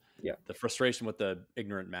just Yeah. the frustration with the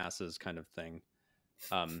ignorant masses kind of thing.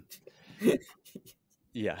 Um,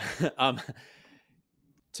 yeah. um,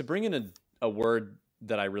 to bring in a word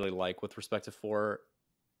that I really like with respect to 4,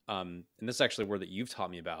 and this is actually a word that you've taught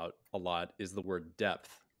me about a lot, is the word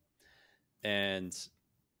depth. And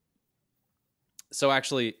so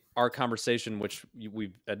actually our conversation, which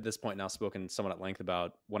we've at this point now spoken somewhat at length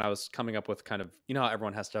about, when I was coming up with kind of, you know how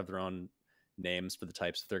everyone has to have their own names for the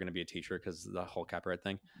types if they're going to be a teacher because the whole copyright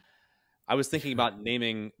thing. I was thinking about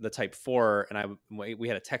naming the type 4, and we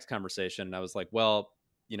had a text conversation, and I was like, well,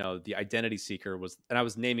 the identity seeker was, and I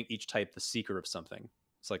was naming each type the seeker of something.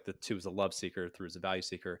 It's like the 2 is a love seeker, 3 is a value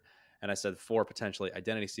seeker, and I said 4 potentially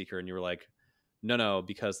identity seeker, and you were like, no,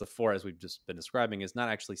 because the 4, as we've just been describing, is not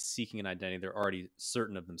actually seeking an identity; they're already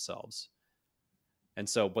certain of themselves, and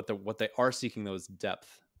so what they are seeking though is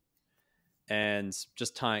depth, and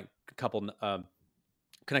just tying a couple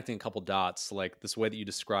connecting a couple dots, like this way that you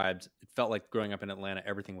described, it felt like growing up in Atlanta,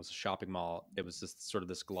 everything was a shopping mall. It was just sort of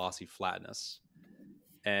this glossy flatness.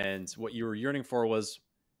 And what you were yearning for was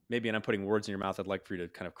maybe, and I'm putting words in your mouth, I'd like for you to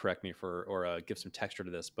kind of correct me or give some texture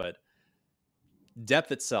to this, but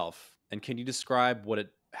depth itself. And can you describe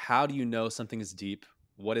how do you know something is deep?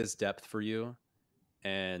 What is depth for you?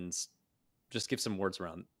 And just give some words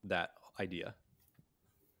around that idea.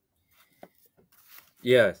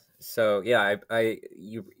 Yeah. So yeah,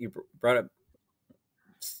 you brought up.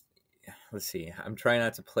 Let's see. I'm trying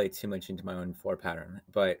not to play too much into my own four pattern,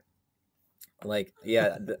 but like,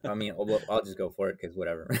 yeah. I mean, I'll just go for it because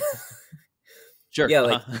whatever. Sure. Yeah,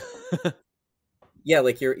 like Uh-huh. yeah,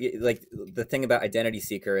 like like the thing about identity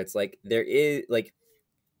seeker. It's like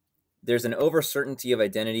there's an over certainty of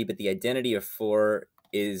identity, but the identity of four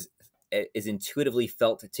is intuitively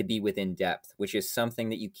felt to be within depth, which is something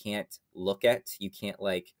that you can't look at. You can't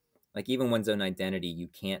like even one's own identity. You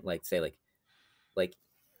can't like say like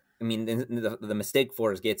I mean the mistake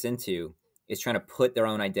fours gets into is trying to put their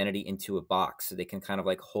own identity into a box so they can kind of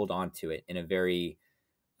like hold on to it in a very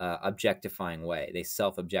objectifying way. They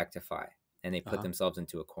self-objectify and they put Uh-huh. themselves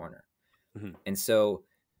into a corner. Mm-hmm. And so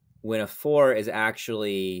when a four is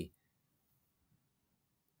actually,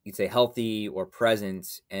 you'd say, healthy or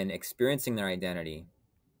present and experiencing their identity,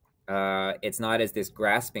 it's not as this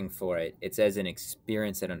grasping for it. It's as an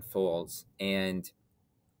experience that unfolds. And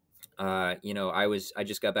I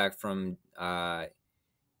just got back from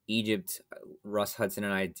Egypt. Russ Hudson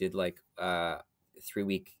and I did like a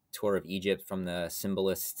 3-week tour of Egypt from the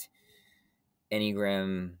symbolist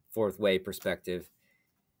Enneagram fourth way perspective.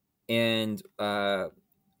 And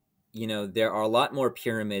there are a lot more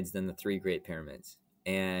pyramids than the three great pyramids.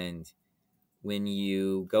 And when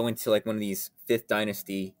you go into like one of these fifth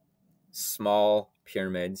dynasty small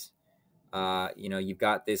pyramids, you've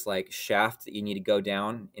got this like shaft that you need to go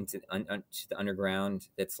down into to the underground.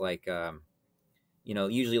 That's like,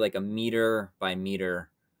 usually like a meter by meter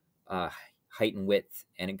uh, height and width,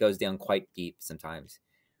 and it goes down quite deep sometimes.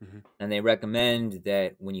 Mm-hmm. And they recommend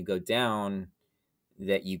that when you go down,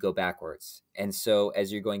 that you go backwards. And so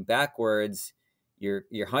as you're going backwards, you're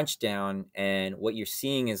hunched down, and what you're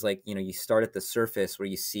seeing is like, you start at the surface where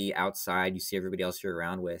you see outside, you see everybody else you're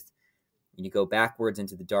around with, and you go backwards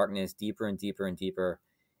into the darkness, deeper and deeper and deeper,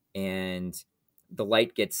 and the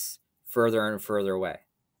light gets further and further away.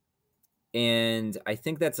 And I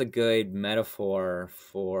think that's a good metaphor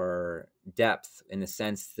for depth, in the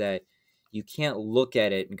sense that you can't look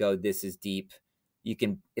at it and go, this is deep.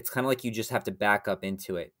 It's kind of like you just have to back up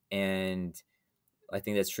into it. And I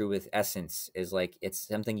think that's true with essence, is like it's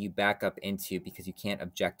something you back up into because you can't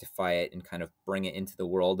objectify it and kind of bring it into the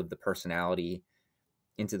world of the personality,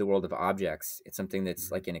 into the world of objects. It's something that's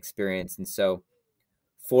like an experience. And so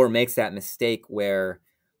four makes that mistake where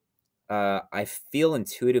I feel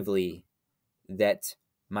intuitively that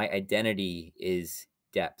my identity is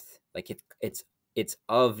depth. Like it's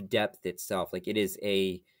of depth itself. Like it is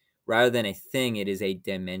rather than a thing, it is a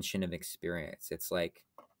dimension of experience. It's like,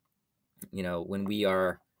 when we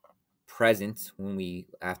are present, when we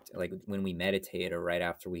meditate, or right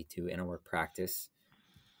after we do inner work practice,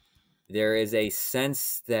 there's a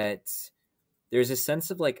sense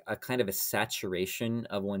of like a kind of a saturation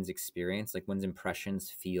of one's experience. Like one's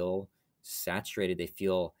impressions feel saturated. They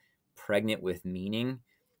feel pregnant with meaning.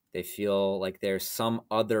 They feel like there's some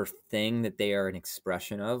other thing that they are an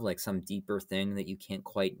expression of, like some deeper thing that you can't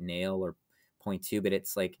quite nail or point to, but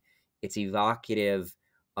it's like it's evocative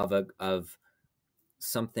of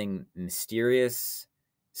something mysterious,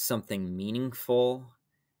 something meaningful,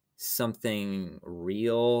 something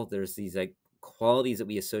real. There's these like qualities that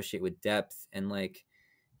we associate with depth. And like,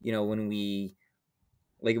 when we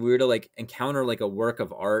were to like encounter like a work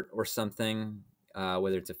of art or something,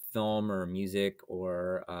 whether it's a film or a music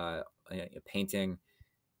or a painting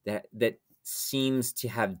that seems to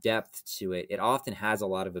have depth to it, it often has a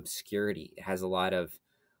lot of obscurity. It has a lot of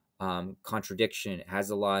contradiction. It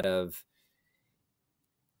has a lot of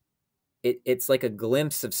it's like a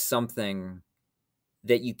glimpse of something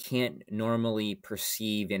that you can't normally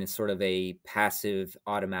perceive in a sort of a passive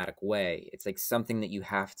automatic way. It's like something that you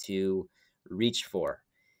have to reach for.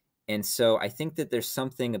 And so I think that there's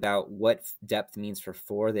something about what depth means for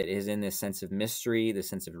four that is in this sense of mystery, this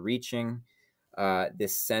sense of reaching,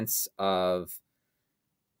 this sense of,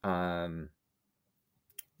 like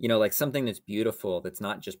something that's beautiful, that's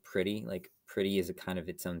not just pretty. Like pretty is a kind of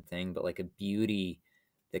its own thing, but like a beauty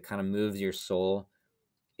that kind of moves your soul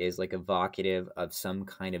is like evocative of some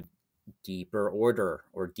kind of deeper order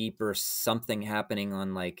or deeper something happening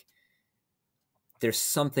on, like there's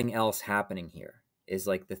something else happening here, is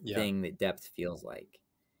like the Yeah. thing that depth feels like.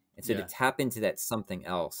 And so to Yeah. tap into that something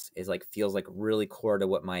else is like feels like really core to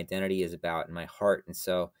what my identity is about in my heart. And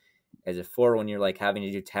so as a four, when you're like having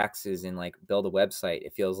to do taxes and like build a website,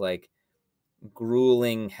 it feels like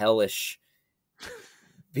grueling, hellish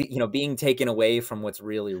being taken away from what's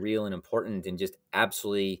really real and important, and just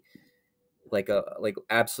absolutely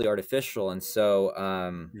absolutely artificial. And so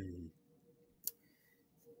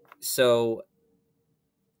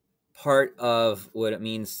part of what it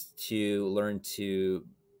means to learn to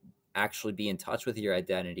actually be in touch with your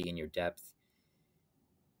identity and your depth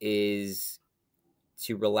is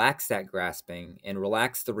to relax that grasping and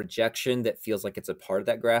relax the rejection that feels like it's a part of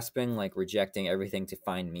that grasping, like rejecting everything to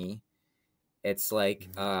find me. It's like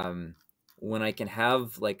when I can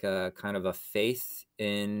have like a kind of a faith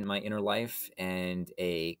in my inner life and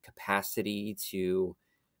a capacity to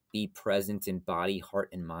be present in body, heart,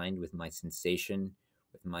 and mind with my sensation,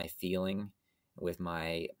 with my feeling, with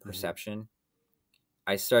my perception,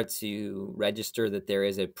 I start to register that there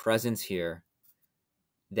is a presence here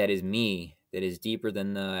that is me, that is deeper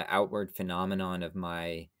than the outward phenomenon of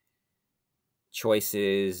my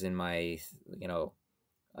choices and my,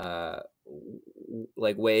 uh,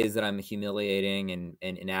 like ways that I'm humiliating and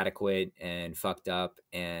inadequate and fucked up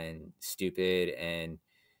and stupid and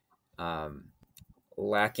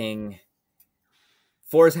lacking.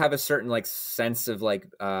 Fours have a certain like sense of like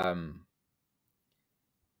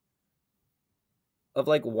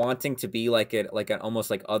wanting to be like an almost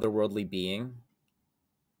like otherworldly being.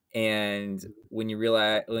 And when you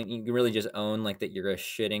realize, when you can really just own like that you're a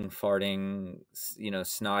shitting, farting,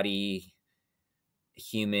 snotty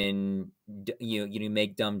human, you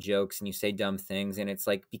make dumb jokes and you say dumb things, and it's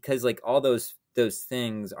like, because like all those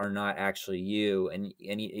things are not actually you, and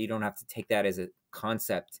you don't have to take that as a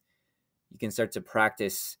concept. You can start to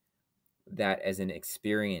practice that as an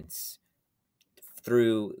experience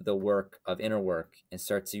through the work of inner work, and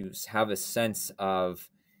start to have a sense of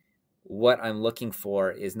what I'm looking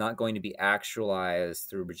for is not going to be actualized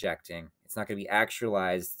through rejecting. It's not going to be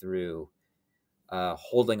actualized through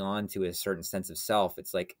holding on to a certain sense of self.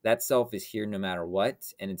 It's like that self is here no matter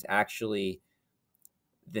what. And it's actually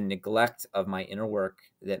the neglect of my inner work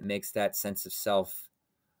that makes that sense of self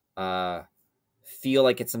feel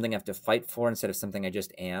like it's something I have to fight for instead of something I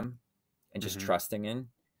just am and just trusting in.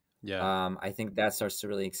 Yeah. I think that starts to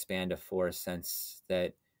really expand a force sense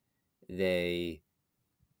that they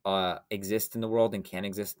exist in the world and can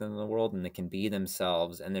exist in the world, and they can be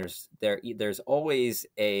themselves. And there's always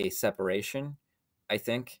a separation, I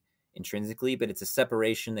think, intrinsically, but it's a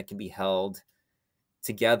separation that can be held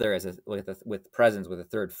together as with presence, with a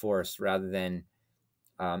third force, rather than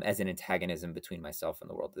as an antagonism between myself and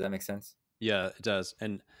the world. Does that make sense? Yeah, it does.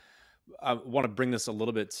 And I want to bring this a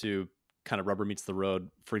little bit to kind of rubber meets the road,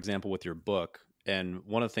 for example, with your book. And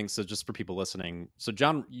one of the things, so just for people listening, so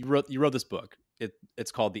John, you wrote this book.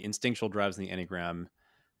 It's called The Instinctual Drives in the Enneagram.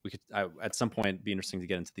 At some point be interesting to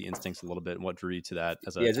get into the instincts a little bit and what drew you to that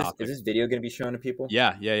as a Yeah. Is topic. this video going to be shown to people?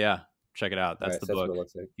 Yeah. Check it out. All That's right. the So that's what book. it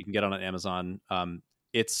looks like. You can get it on Amazon.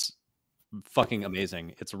 It's fucking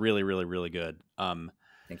amazing. It's really, really, really good. Thank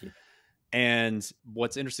you. And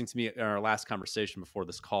what's interesting to me in our last conversation before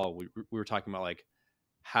this call, we were talking about like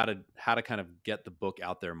how to kind of get the book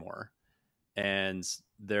out there more. And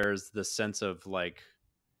there's the sense of like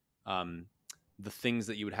the things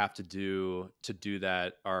that you would have to do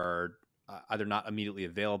that are either not immediately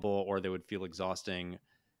available or they would feel exhausting.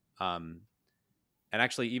 And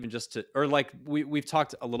actually even just to, or like we've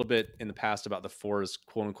talked a little bit in the past about the four's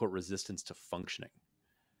quote unquote resistance to functioning.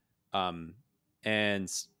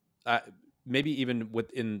 And maybe even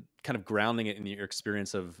within kind of grounding it in your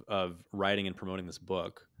experience of writing and promoting this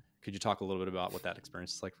book, could you talk a little bit about what that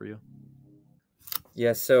experience is like for you?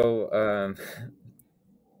 Yeah. So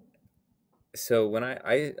when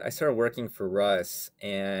I started working for Russ,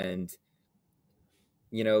 and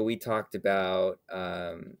we talked about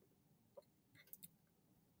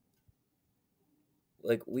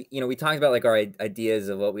like we talked about like our ideas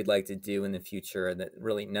of what we'd like to do in the future, and that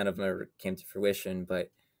really none of them ever came to fruition,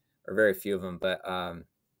 or very few of them. But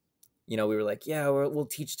we were like, yeah, we'll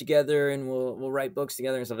teach together and we'll write books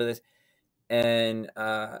together and stuff like this. And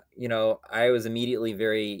I was immediately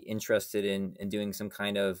very interested in doing some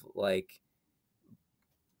kind of like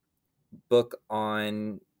book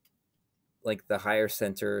on like the higher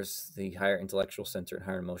centers, the higher intellectual center and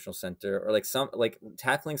higher emotional center, or like some like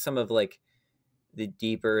tackling some of like the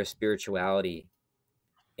deeper spirituality.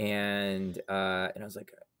 And I was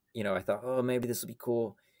like, I thought, oh, maybe this will be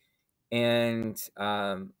cool. And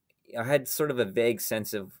I had sort of a vague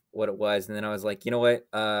sense of what it was, and then I was like, you know what,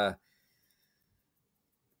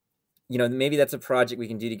 maybe that's a project we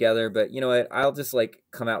can do together. But you know what, I'll just like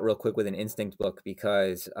come out real quick with an instinct book,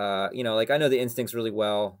 because like I know the instincts really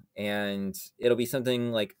well, and it'll be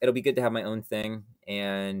something like, it'll be good to have my own thing.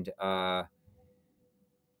 And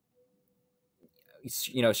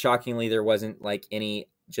shockingly, there wasn't like any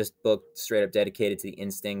just book straight up dedicated to the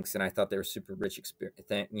instincts, and I thought they were super rich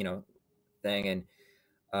thing. And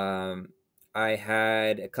I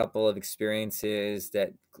had a couple of experiences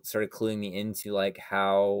that started cluing me into like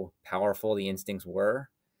how powerful the instincts were.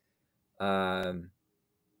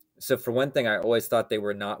 So for one thing, I always thought they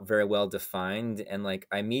were not very well defined, and like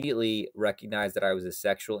I immediately recognized that I was a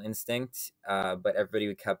sexual instinct, but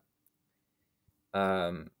everybody kept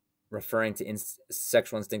referring to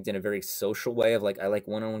sexual instinct in a very social way of like I like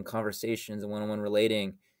one-on-one conversations and one-on-one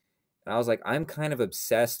relating. And I was like, I'm kind of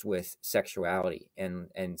obsessed with sexuality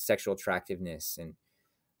and sexual attractiveness, and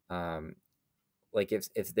like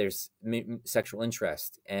if there's sexual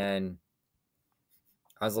interest. And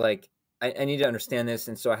I was like, I need to understand this.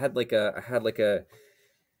 And so I had like a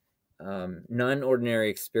non-ordinary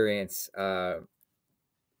experience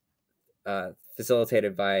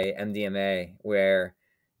facilitated by MDMA, where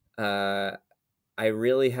I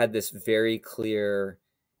really had this very clear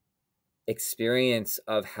experience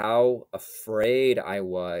of how afraid I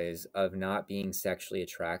was of not being sexually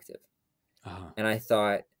attractive. And I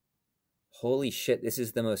thought, holy shit, this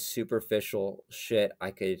is the most superficial shit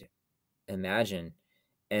I could imagine.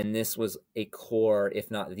 And this was a core, if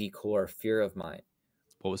not the core, fear of mine.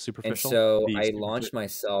 What was superficial? And so I launched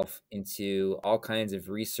myself into all kinds of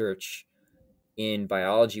research in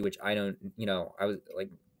biology, which I don't, I was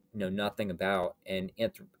like, know nothing about, and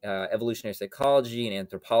evolutionary psychology and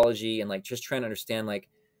anthropology, and like just trying to understand like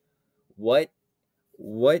what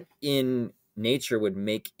in nature would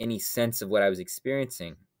make any sense of what I was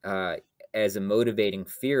experiencing as a motivating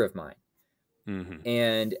fear of mine.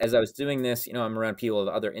 And as I was doing this, I'm around people of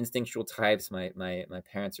other instinctual types. My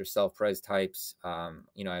parents are self-pres types. I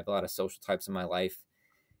have a lot of social types in my life.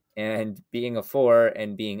 And being a 4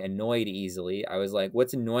 and being annoyed easily, I was like,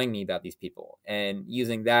 what's annoying me about these people? And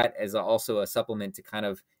using that as also a supplement to kind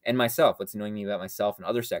of, and myself, what's annoying me about myself and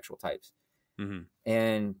other sexual types.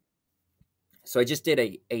 And so I just did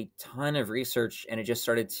a ton of research, and it just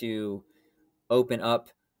started to open up.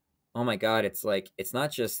 Oh my God, it's like, it's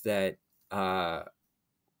not just that the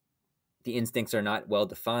instincts are not well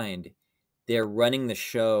defined. They're running the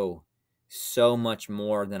show so much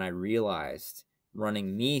more than I realized,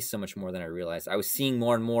 running me so much more than I realized. I was seeing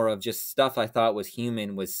more and more of just stuff I thought was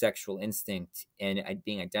human was sexual instinct, and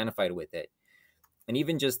being identified with it. And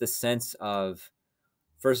even just the sense of,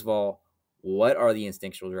 first of all, what are the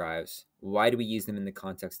instinctual drives? Why do we use them in the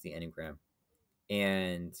context of the Enneagram?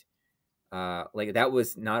 And like that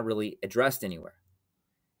was not really addressed anywhere.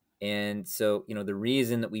 And so, the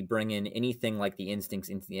reason that we bring in anything like the instincts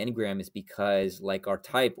into the Enneagram is because, like our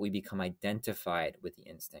type, we become identified with the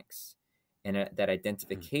instincts. And that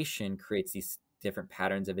identification creates these different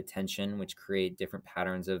patterns of attention, which create different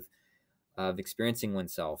patterns of experiencing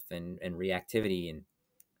oneself and reactivity. And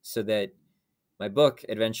so that my book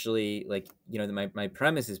eventually, like, my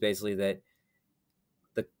premise is basically that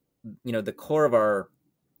the core of our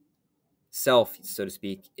self, so to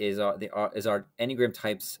speak, is our Enneagram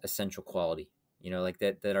type's essential quality. Like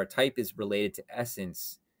that our type is related to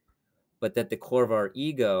essence, but that the core of our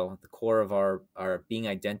ego, the core of our being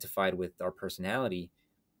identified with our personality,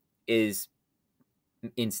 is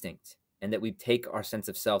instinct, and that we take our sense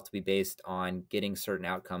of self to be based on getting certain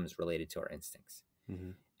outcomes related to our instincts.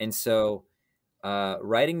 And so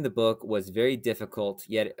writing the book was very difficult,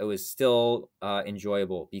 yet it was still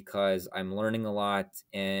enjoyable because I'm learning a lot,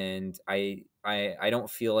 and I don't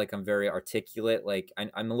feel like I'm very articulate. Like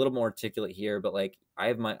I'm a little more articulate here, but like I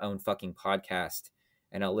have my own fucking podcast,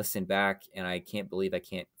 and I'll listen back, and I can't believe I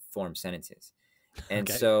can't form sentences. And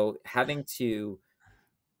so having to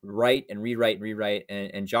write and rewrite,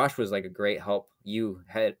 and Josh was like a great help. Your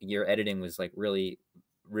editing was like really,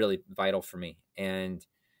 really vital for me. And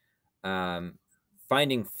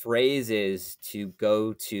finding phrases to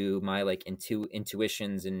go to my like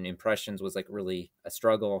intuitions and impressions was like really a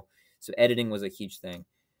struggle. So editing was a huge thing.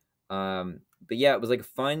 But yeah, it was like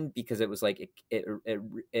fun because it was like it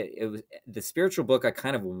was the spiritual book I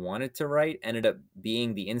kind of wanted to write ended up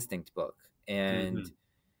being the instinct book. And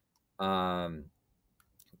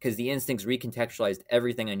because the instincts recontextualized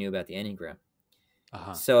everything I knew about the Enneagram.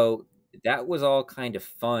 So that was all kind of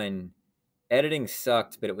fun. Editing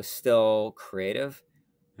sucked, but it was still creative.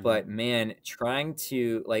 But man, trying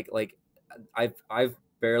to like I've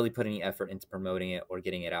barely put any effort into promoting it or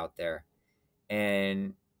getting it out there.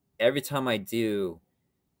 And every time I do,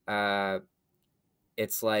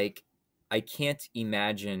 it's like I can't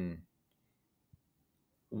imagine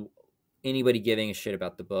anybody giving a shit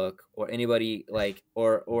about the book, or anybody like,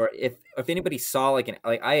 or if anybody saw like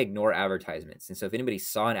I ignore advertisements, and so if anybody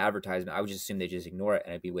saw an advertisement, I would just assume they just ignore it,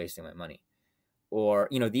 and I'd be wasting my money. or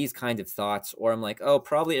these kinds of thoughts, or I'm like, oh,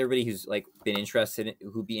 probably everybody who's like been interested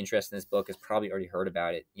who'd be interested in this book has probably already heard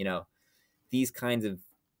about it, these kinds of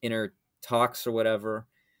inner talks or whatever.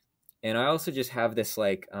 And I also just have this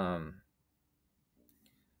like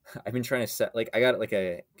I've been trying to set, like, I got like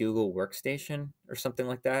a Google workstation or something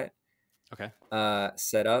like that Okay.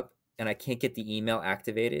 set up, and I can't get the email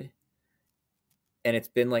activated, and it's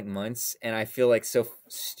been like months, and I feel like so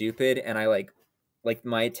stupid, and I like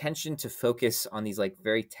my attention to focus on these like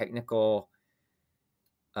very technical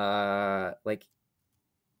like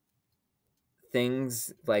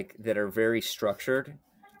things like that are very structured,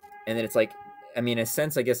 and then it's like, I mean, in a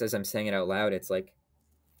sense, I guess as I'm saying it out loud, it's like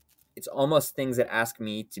it's almost things that ask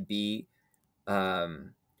me to be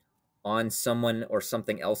um on someone or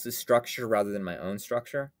something else's structure rather than my own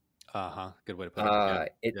structure. Uh-huh. Good way to put it. Yeah.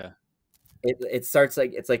 It Yeah. it starts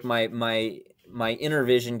like, it's like my inner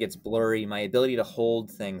vision gets blurry, my ability to hold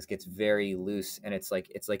things gets very loose, and it's like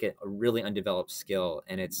a really undeveloped skill,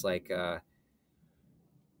 and it's like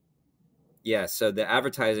yeah. So the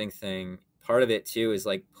advertising thing, part of it too is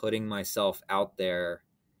like putting myself out there.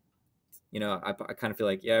 I kind of feel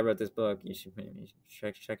like, yeah, I wrote this book, you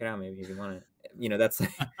should check it out maybe if you want it. That's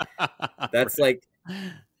like that's Right. like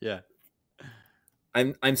Yeah.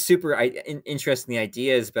 I'm super interested in the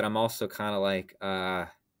ideas, but I'm also kind of like I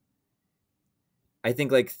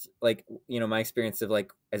think like my experience of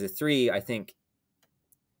like as a three, I think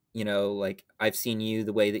like I've seen you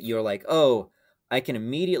the way that you're like, oh, I can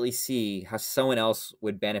immediately see how someone else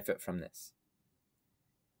would benefit from this.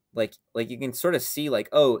 Like you can sort of see like,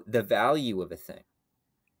 oh, the value of a thing.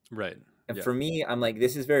 Right. And Yeah. for me, I'm like,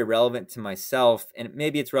 this is very relevant to myself, and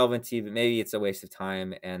maybe it's relevant to you, but maybe it's a waste of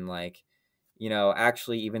time. And like,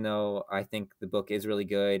 actually, even though I think the book is really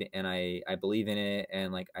good and I believe in it,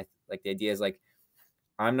 and like I like the idea is like,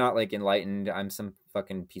 I'm not like enlightened. I'm some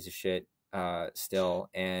fucking piece of shit still,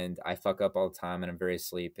 and I fuck up all the time, and I'm very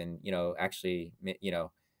asleep. And actually,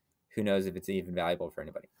 who knows if it's even valuable for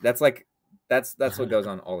anybody? That's like that's what goes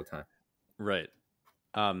on all the time. Right.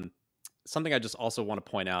 Um, Something I just also want to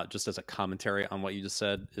point out, just as a commentary on what you just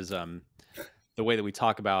said, is the way that we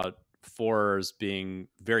talk about fours being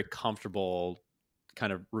very comfortable,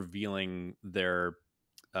 kind of revealing their.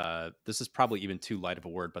 This is probably even too light of a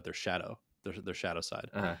word, but their shadow, their shadow side.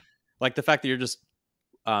 Uh-huh. Like the fact that you're just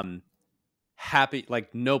um, happy,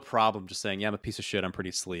 like no problem, just saying, "Yeah, I'm a piece of shit. I'm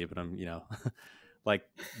pretty asleep," and I'm, like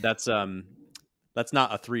that's that's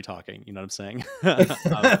not a three talking. You know what I'm saying?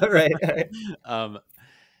 Right, right.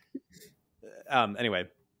 um, anyway,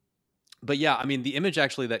 but yeah, I mean, the image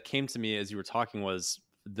actually that came to me as you were talking was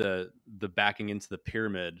the backing into the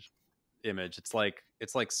pyramid image. It's like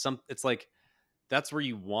that's where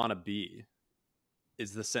you want to be.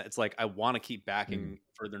 Is the sense? It's like I want to keep Mm, backing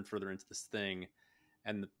further and further into this thing,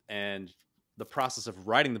 and the process of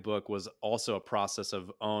writing the book was also a process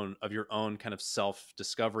of your own kind of self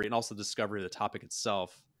discovery and also discovery of the topic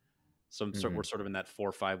itself. So we're mhm. sort of in that 4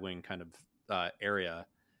 or 5 wing kind of area,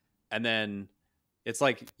 and then it's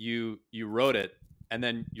like you wrote it, and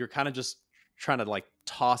then you're kind of just trying to like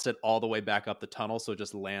toss it all the way back up the tunnel so it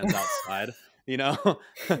just lands outside, you know.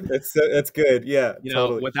 That's good. Yeah,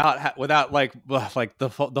 totally. Without like like the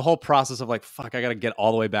whole process of like, fuck, I gotta get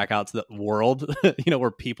all the way back out to the world,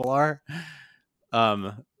 where people are.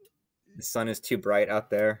 um The sun is too bright out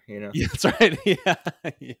there. yeah, that's right. Yeah.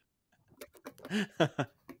 Yeah.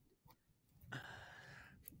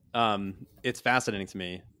 It's fascinating to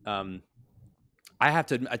me. I have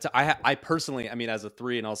to admit, I personally, I mean, as a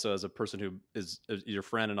three, and also as a person who is your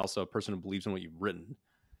friend, and also a person who believes in what you've written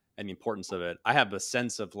and the importance of it, I have a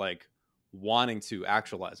sense of like wanting to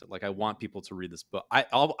actualize it. Like I want people to read this book. I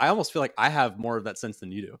almost feel like I have more of that sense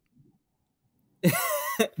than you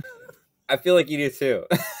I feel like you do too.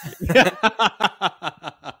 do.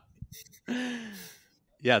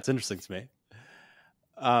 Yeah, it's interesting to me.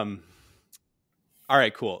 Um, all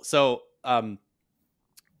right, cool. So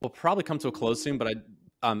we'll probably come to a close soon, but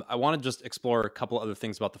I want to just explore a couple other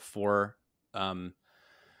things about the four. Um,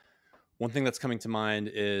 One thing that's coming to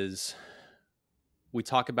mind is we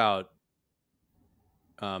talk about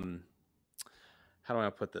um, how do I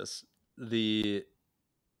put this, the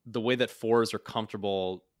the way that fours are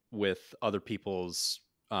comfortable with other people's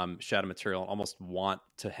shadow material, almost want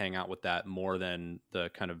to hang out with that more than the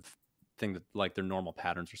kind of thing that like their normal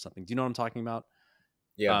patterns or something. Do you know what I'm talking about?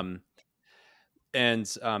 Yeah. Um, and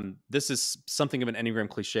This is something of an Enneagram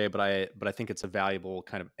cliche, but I think it's a valuable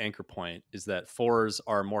kind of anchor point. Is that fours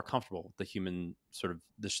are more comfortable with the human sort of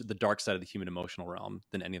the dark side of the human emotional realm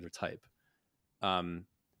than any other type, um,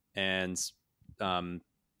 and um,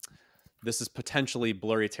 this is potentially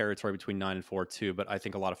blurry territory between 9 and 4 too, but I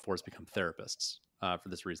think a lot of 4s become therapists for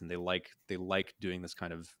this reason. They like doing this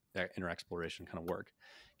kind of inner exploration kind of work.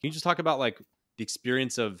 Can you just talk about like the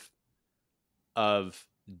experience of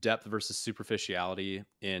depth versus superficiality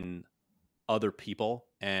in other people,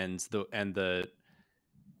 and the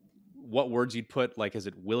what words you'd put, like, is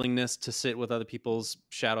it willingness to sit with other people's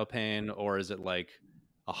shadow pain, or is it like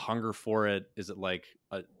a hunger for it? Is it like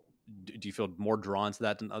do you feel more drawn to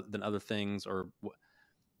that than other things, or what?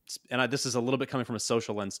 And this is a little bit coming from a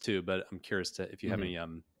social lens too, but I'm curious to if you have any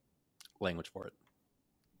language for it.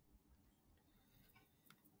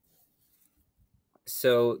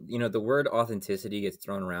 So, the word authenticity gets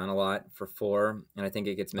thrown around a lot for 4, and I think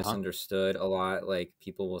it gets misunderstood a lot. Like,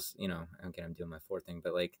 people will, okay, I'm doing my 4 thing,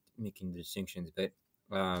 but like making the distinctions. But,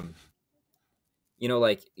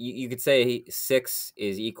 like you could say 6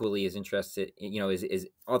 is equally as interested, is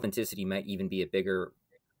authenticity might even be a bigger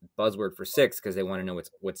buzzword for 6 because they want to know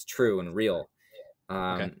what's true and real.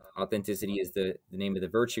 Authenticity is the name of the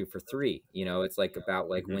virtue for 3. It's like about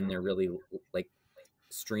like when they're really like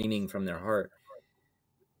streaming from their heart.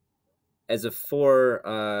 As a 4,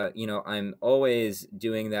 I'm always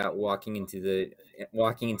doing that, walking into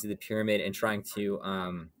the pyramid and trying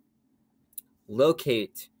to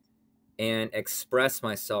locate and express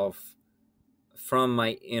myself from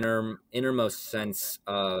my innermost sense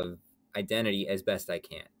of identity as best I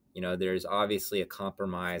can. There's obviously a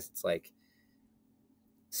compromise. It's like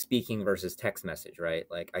speaking versus text message, right?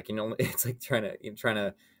 Like I can only, it's like trying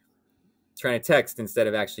to text instead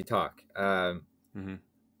of actually talk.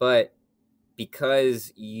 But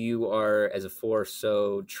because you are, as a 4,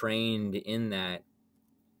 so trained in that,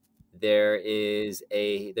 there's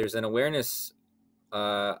an awareness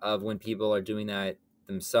of when people are doing that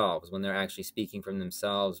themselves, when they're actually speaking from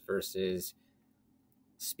themselves versus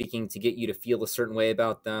speaking to get you to feel a certain way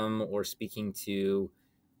about them, or speaking to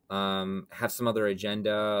have some other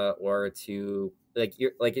agenda, or to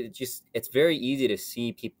it's very easy to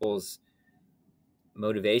see people's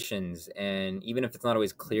motivations, and even if it's not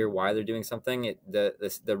always clear why they're doing something,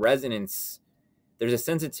 the resonance, there's a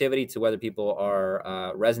sensitivity to whether people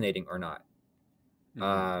are resonating or not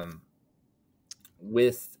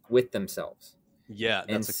with themselves.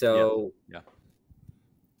 And so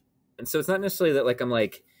it's not necessarily that like I'm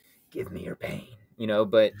like, give me your pain,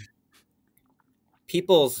 but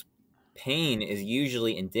people's pain is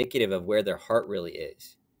usually indicative of where their heart really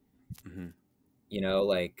is.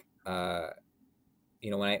 Like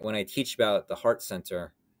when I teach about the heart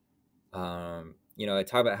center, I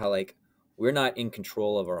talk about how like we're not in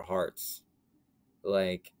control of our hearts.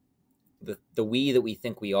 Like the we that we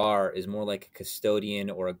think we are is more like a custodian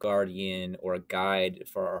or a guardian or a guide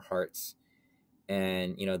for our hearts.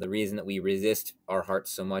 And the reason that we resist our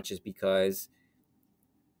hearts so much is because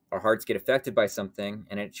our hearts get affected by something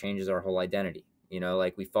and it changes our whole identity.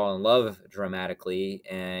 Like we fall in love dramatically,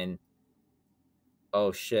 and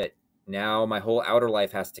oh shit, now my whole outer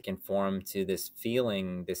life has to conform to this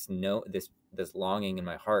feeling, this longing in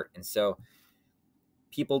my heart. And so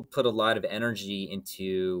people put a lot of energy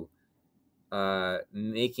into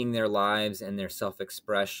making their lives and their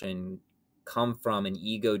self-expression come from an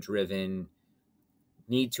ego-driven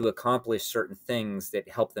need to accomplish certain things that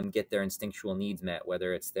help them get their instinctual needs met,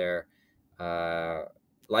 whether it's their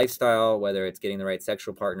lifestyle, whether it's getting the right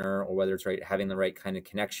sexual partner, or whether it's having the right kind of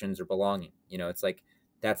connections or belonging. It's like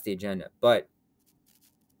that's the agenda. But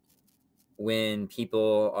when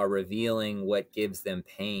people are revealing what gives them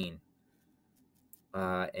pain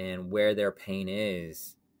and where their pain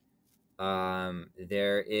is,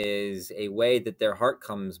 there is a way that their heart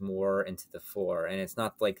comes more into the fore. And it's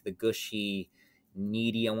not like the gushy,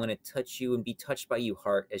 needy, I want to touch you and be touched by you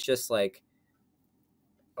heart. It's just like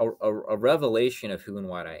a revelation of who and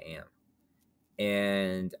what I am.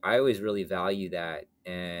 And I always really value that,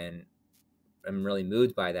 and I'm really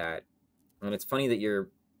moved by that. And it's funny that you're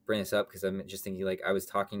bringing this up, because I'm just thinking, like, I was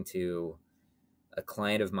talking to a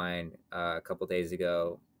client of mine a couple days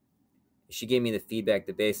ago. She gave me the feedback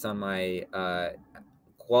that based on my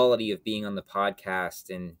quality of being on the podcast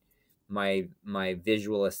and my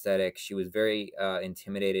visual aesthetic, she was very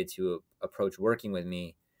intimidated to approach working with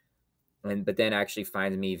me. But then actually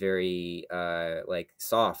finds me very like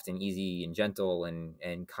soft and easy and gentle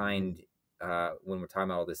and kind when we're talking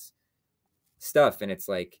about all this stuff. And it's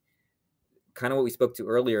like kind of what we spoke to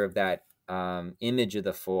earlier of that image of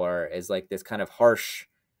the 4 is like this kind of harsh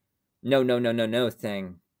no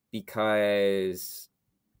thing, because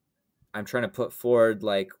I'm trying to put forward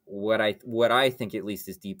like what I think at least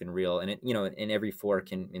is deep and real. And it, in every 4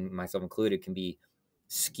 can, and myself included, can be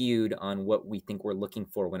skewed on what we think we're looking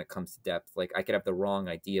for when it comes to depth. Like I could have the wrong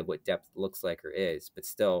idea of what depth looks like or is, but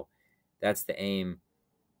still that's the aim.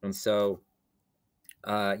 And so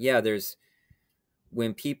yeah, there's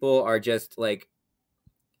when people are just like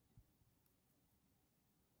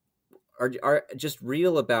are just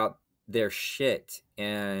real about their shit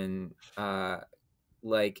and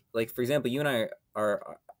like for example, you and I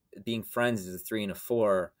are being friends as a 3 and a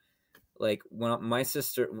 4. Like when my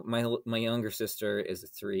sister, my younger sister is a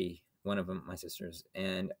 3, one of them, my sisters,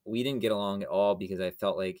 and we didn't get along at all because I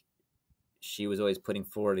felt like she was always putting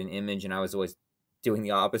forward an image and I was always doing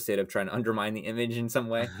the opposite of trying to undermine the image in some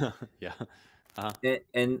way. Yeah. Uh-huh.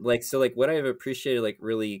 And like so like what I've appreciated like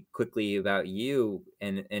really quickly about you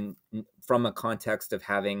and from a context of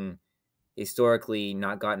having historically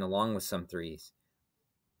not gotten along with some threes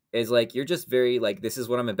is like you're just very like this is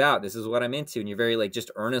what I'm about, this is what I'm into, and you're very like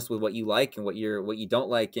just earnest with what you like and what you don't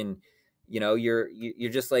like, and you're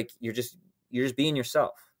just like you're just being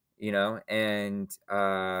yourself, and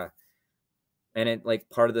it like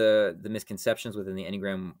part of the misconceptions within the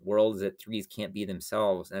Enneagram world is that threes can't be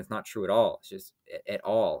themselves, and it's not true at all. It's just at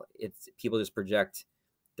all. It's people just project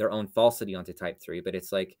their own falsity onto type 3, but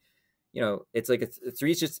it's like it's like a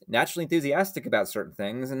three's just naturally enthusiastic about certain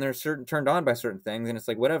things, and they're certain turned on by certain things, and it's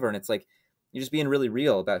like whatever, and it's like you're just being really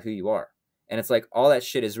real about who you are, and it's like all that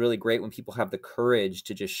shit is really great when people have the courage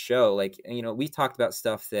to just show like we talked about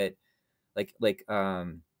stuff that like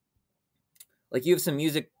you have some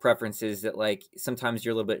music preferences that like sometimes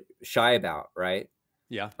you're a little bit shy about, right?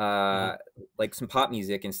 Yeah. Uh-huh. uh like some pop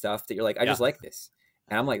music and stuff that you're like I Yeah. just like this,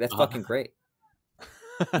 and I'm like that's Uh-huh. fucking great,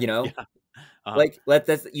 Yeah. Uh-huh. like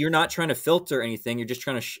that's you're not trying to filter anything, you're just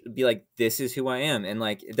trying to be like this is who I am, and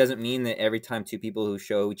like it doesn't mean that every time two people who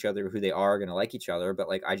show each other who they are going to like each other, but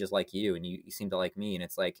like I just like you and you seem to like me, and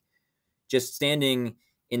it's like just standing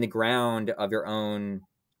in the ground of your own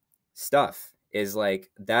stuff is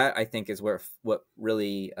like that. I think is where what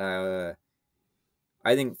really I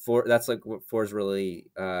think for that's like what fours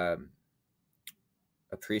really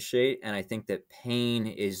appreciate, and I think that pain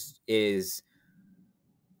is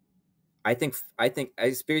I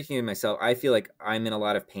speaking of myself, I feel like I'm in a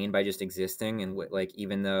lot of pain by just existing, and like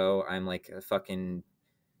even though I'm like a fucking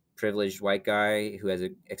privileged white guy who has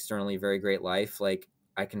an externally very great life, like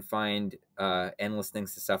I can find endless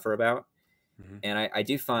things to suffer about, Mm-hmm. and I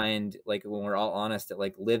do find like when we're all honest that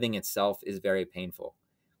like living itself is very painful,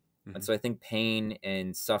 Mm-hmm. and so I think pain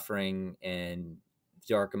and suffering and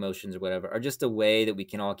dark emotions or whatever are just a way that we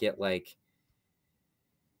can all get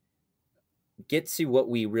to what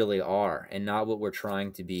we really are and not what we're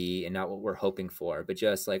trying to be and not what we're hoping for, but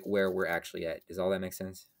just like where we're actually at. Does all that make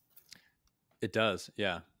sense? It does.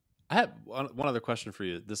 Yeah. I have one other question for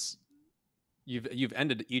you. This you've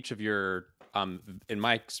ended each of your in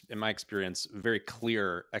my experience very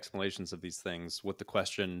clear explanations of these things with the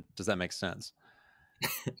question, does that make sense?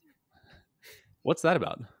 What's that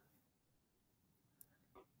about?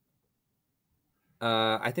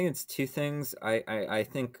 I think it's two things. I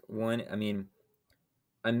think one, I mean,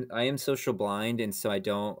 I am social blind, and so I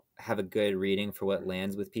don't have a good reading for what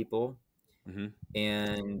lands with people. Mm-hmm.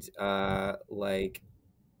 And like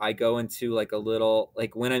I go into like a little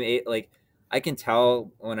like when like I can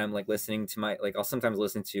tell when I'm like listening to my like I'll sometimes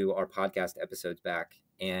listen to our podcast episodes back,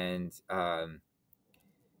 and I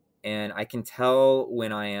can tell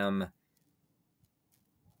when I have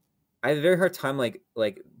a very hard time like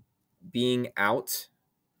being out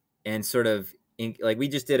and sort of like we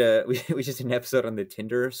just did we just did an episode on the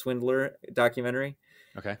Tinder swindler documentary,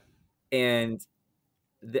 Okay. and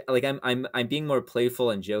like I'm being more playful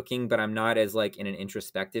and joking, but I'm not as like in an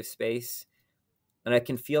introspective space, and I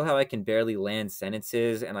can feel how I can barely land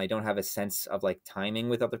sentences, and I don't have a sense of like timing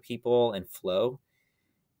with other people and flow,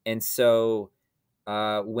 and so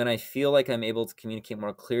when I feel like I'm able to communicate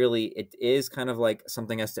more clearly, it is kind of like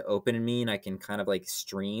something has to open in me, and I can kind of like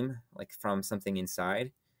stream like from something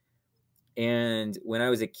inside. And when I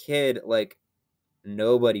was a kid, like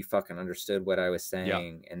nobody fucking understood what I was Yeah.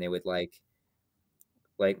 saying, and they would like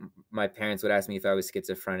my parents would ask me if I was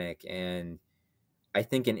schizophrenic, and I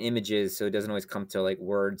think in images, so it doesn't always come to like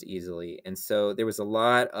words easily. And so there was a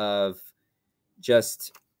lot of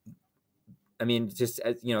just, I mean, just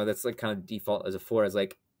as that's like kind of default as a 4 is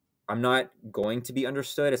like I'm not going to be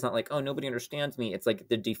understood. It's not like, oh, nobody understands me. It's like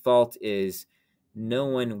the default is no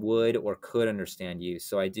one would or could understand you.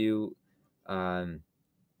 So I do um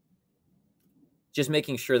just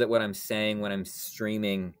making sure that what I'm saying when I'm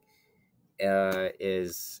streaming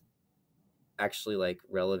is actually like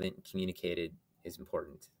relevant and communicated is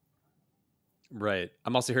important. Right.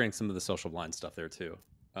 I'm also hearing some of the social blind stuff there too.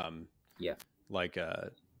 Um, Yeah. like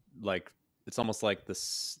it's almost like the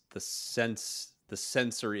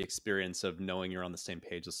sensory experience of knowing you're on the same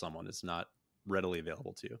page as someone is not readily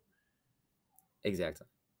available to you. Exactly.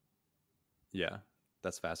 Yeah,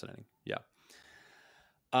 that's fascinating. Yeah.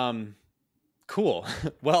 Cool.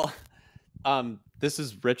 Well, this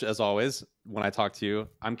is Rich as always. When I talk to you,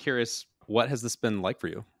 I'm curious, what has this been like for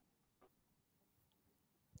you?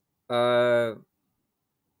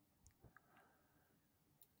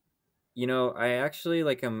 You know, I actually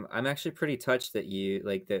like I'm actually pretty touched that you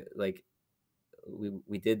like that like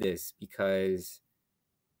we did this because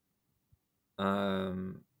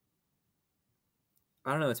um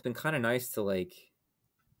I don't know, it's been kind of nice to like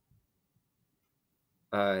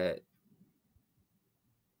uh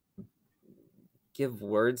give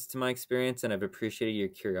words to my experience, and I've appreciated your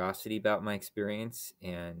curiosity about my experience,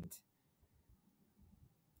 and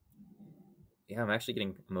yeah, I'm actually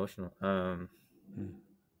getting emotional.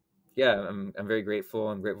 Yeah, I'm very grateful.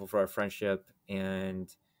 I'm grateful for our friendship, and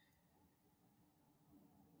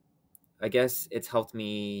I guess it's helped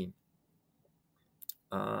me.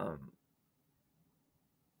 Um,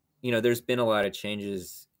 you know, there's been a lot of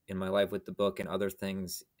changes in my life with the book and other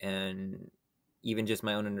things, and even just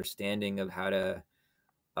my own understanding of how to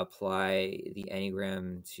apply the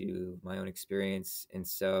Enneagram to my own experience. And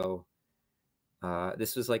so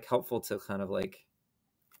this was like helpful to kind of like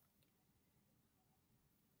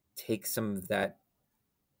take some of that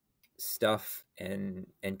stuff and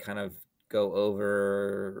kind of go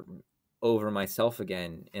over myself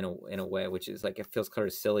again in a way, which is like, it feels kind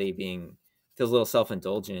of silly being, feels a little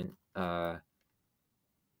self-indulgent, and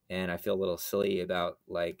I feel a little silly about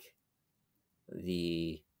like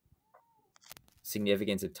the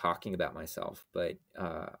significance of talking about myself, but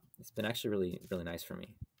it's been actually really nice for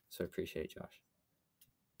me, so I appreciate it, Josh.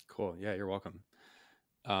 Cool. Yeah, you're welcome.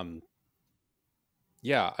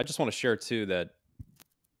 Yeah, I just want to share too that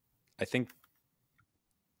I think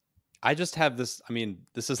I just have this. I mean,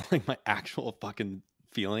 this is like my actual fucking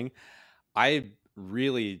feeling. I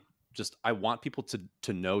really just I want people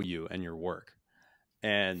to know you and your work,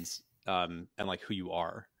 and like who you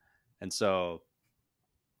are, and so,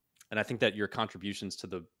 and I think that your contributions to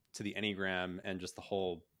the Enneagram and just the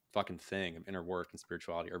whole fucking thing of inner work and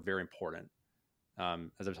spirituality are very important,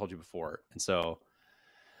 as I've told you before, and so,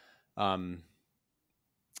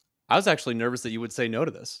 I was actually nervous that you would say no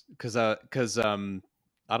to this because I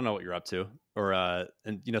don't know what you're up to, or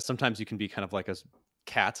and you know, sometimes you can be kind of like a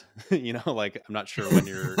cat, you know, like I'm not sure when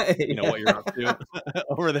you're, you know, what you're up to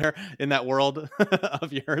over there in that world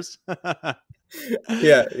of yours.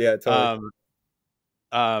 Yeah, totally. um,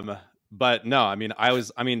 um, but no, I mean,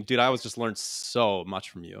 dude, I was just learned so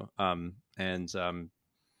much from you. And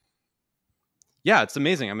Yeah, it's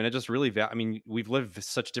amazing. I mean, it just really, I mean, we've lived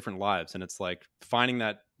such different lives, and it's like finding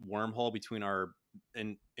that wormhole between our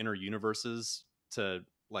inner universes to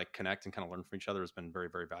like connect and kind of learn from each other has been very,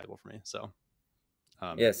 very valuable for me. So,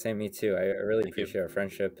 Yeah, um, same, me too. I really thank you. appreciate our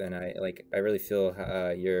friendship, and I really feel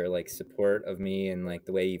your like support of me, and like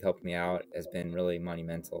the way you've helped me out has been really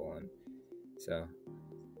monumental, and so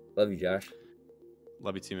love you, Josh.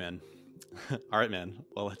 Love you too, man. All right, man.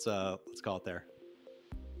 Well, let's call it there.